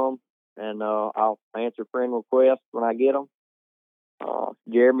some, and I'll answer friend requests when I get them.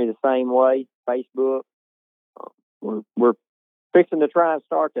 Jeremy the same way, Facebook. We're fixing to try and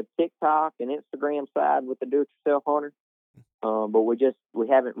start the TikTok and Instagram side with the Do-It-Yourself Hunter, but we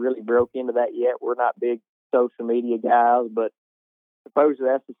haven't really broke into that yet. We're not big social media guys, but supposedly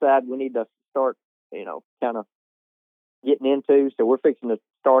that's the side we need to start, kind of getting into. So we're fixing to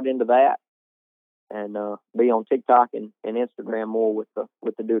start into that and be on TikTok and Instagram more with the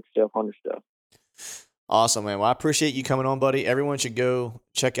Do-It-Yourself Hunter stuff. Awesome, man. Well, I appreciate you coming on, buddy. Everyone should go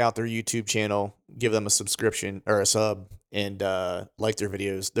check out their YouTube channel, give them a subscription or a sub, and like their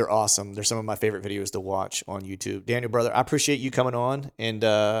videos. They're awesome. They're some of my favorite videos to watch on YouTube. Daniel, brother, I appreciate you coming on, and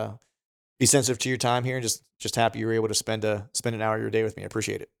be sensitive to your time here, and just happy you were able to spend an hour of your day with me. I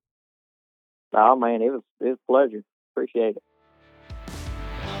appreciate it. Oh man, it was a pleasure. Appreciate it.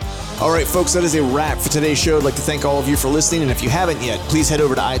 All right, folks, that is a wrap for today's show. I'd like to thank all of you for listening. And if you haven't yet, please head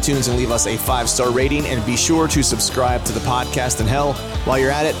over to iTunes and leave us a 5-star rating. And be sure to subscribe to the podcast. And hell, while you're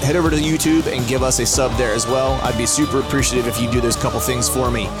at it, head over to YouTube and give us a sub there as well. I'd be super appreciative if you do those couple things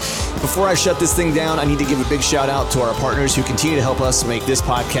for me. Before I shut this thing down, I need to give a big shout out to our partners who continue to help us make this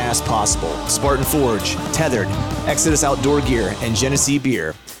podcast possible. Spartan Forge, Tethered, Exodus Outdoor Gear, and Genesee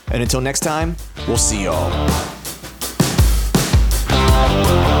Beer. And until next time, we'll see y'all.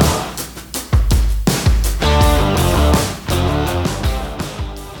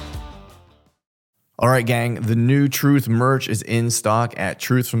 All right, gang, the new Truth merch is in stock at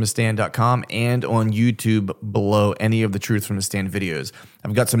truthfromthestand.com and on YouTube below any of the Truth from the Stand videos.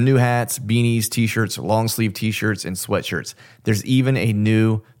 I've got some new hats, beanies, t-shirts, long sleeve t-shirts, and sweatshirts. There's even a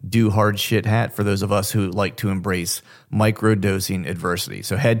new Do Hard Shit hat for those of us who like to embrace micro-dosing adversity.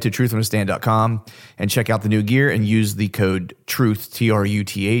 So head to truthfromthestand.com and check out the new gear and use the code TRUTH,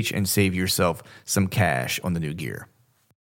 T-R-U-T-H, and save yourself some cash on the new gear.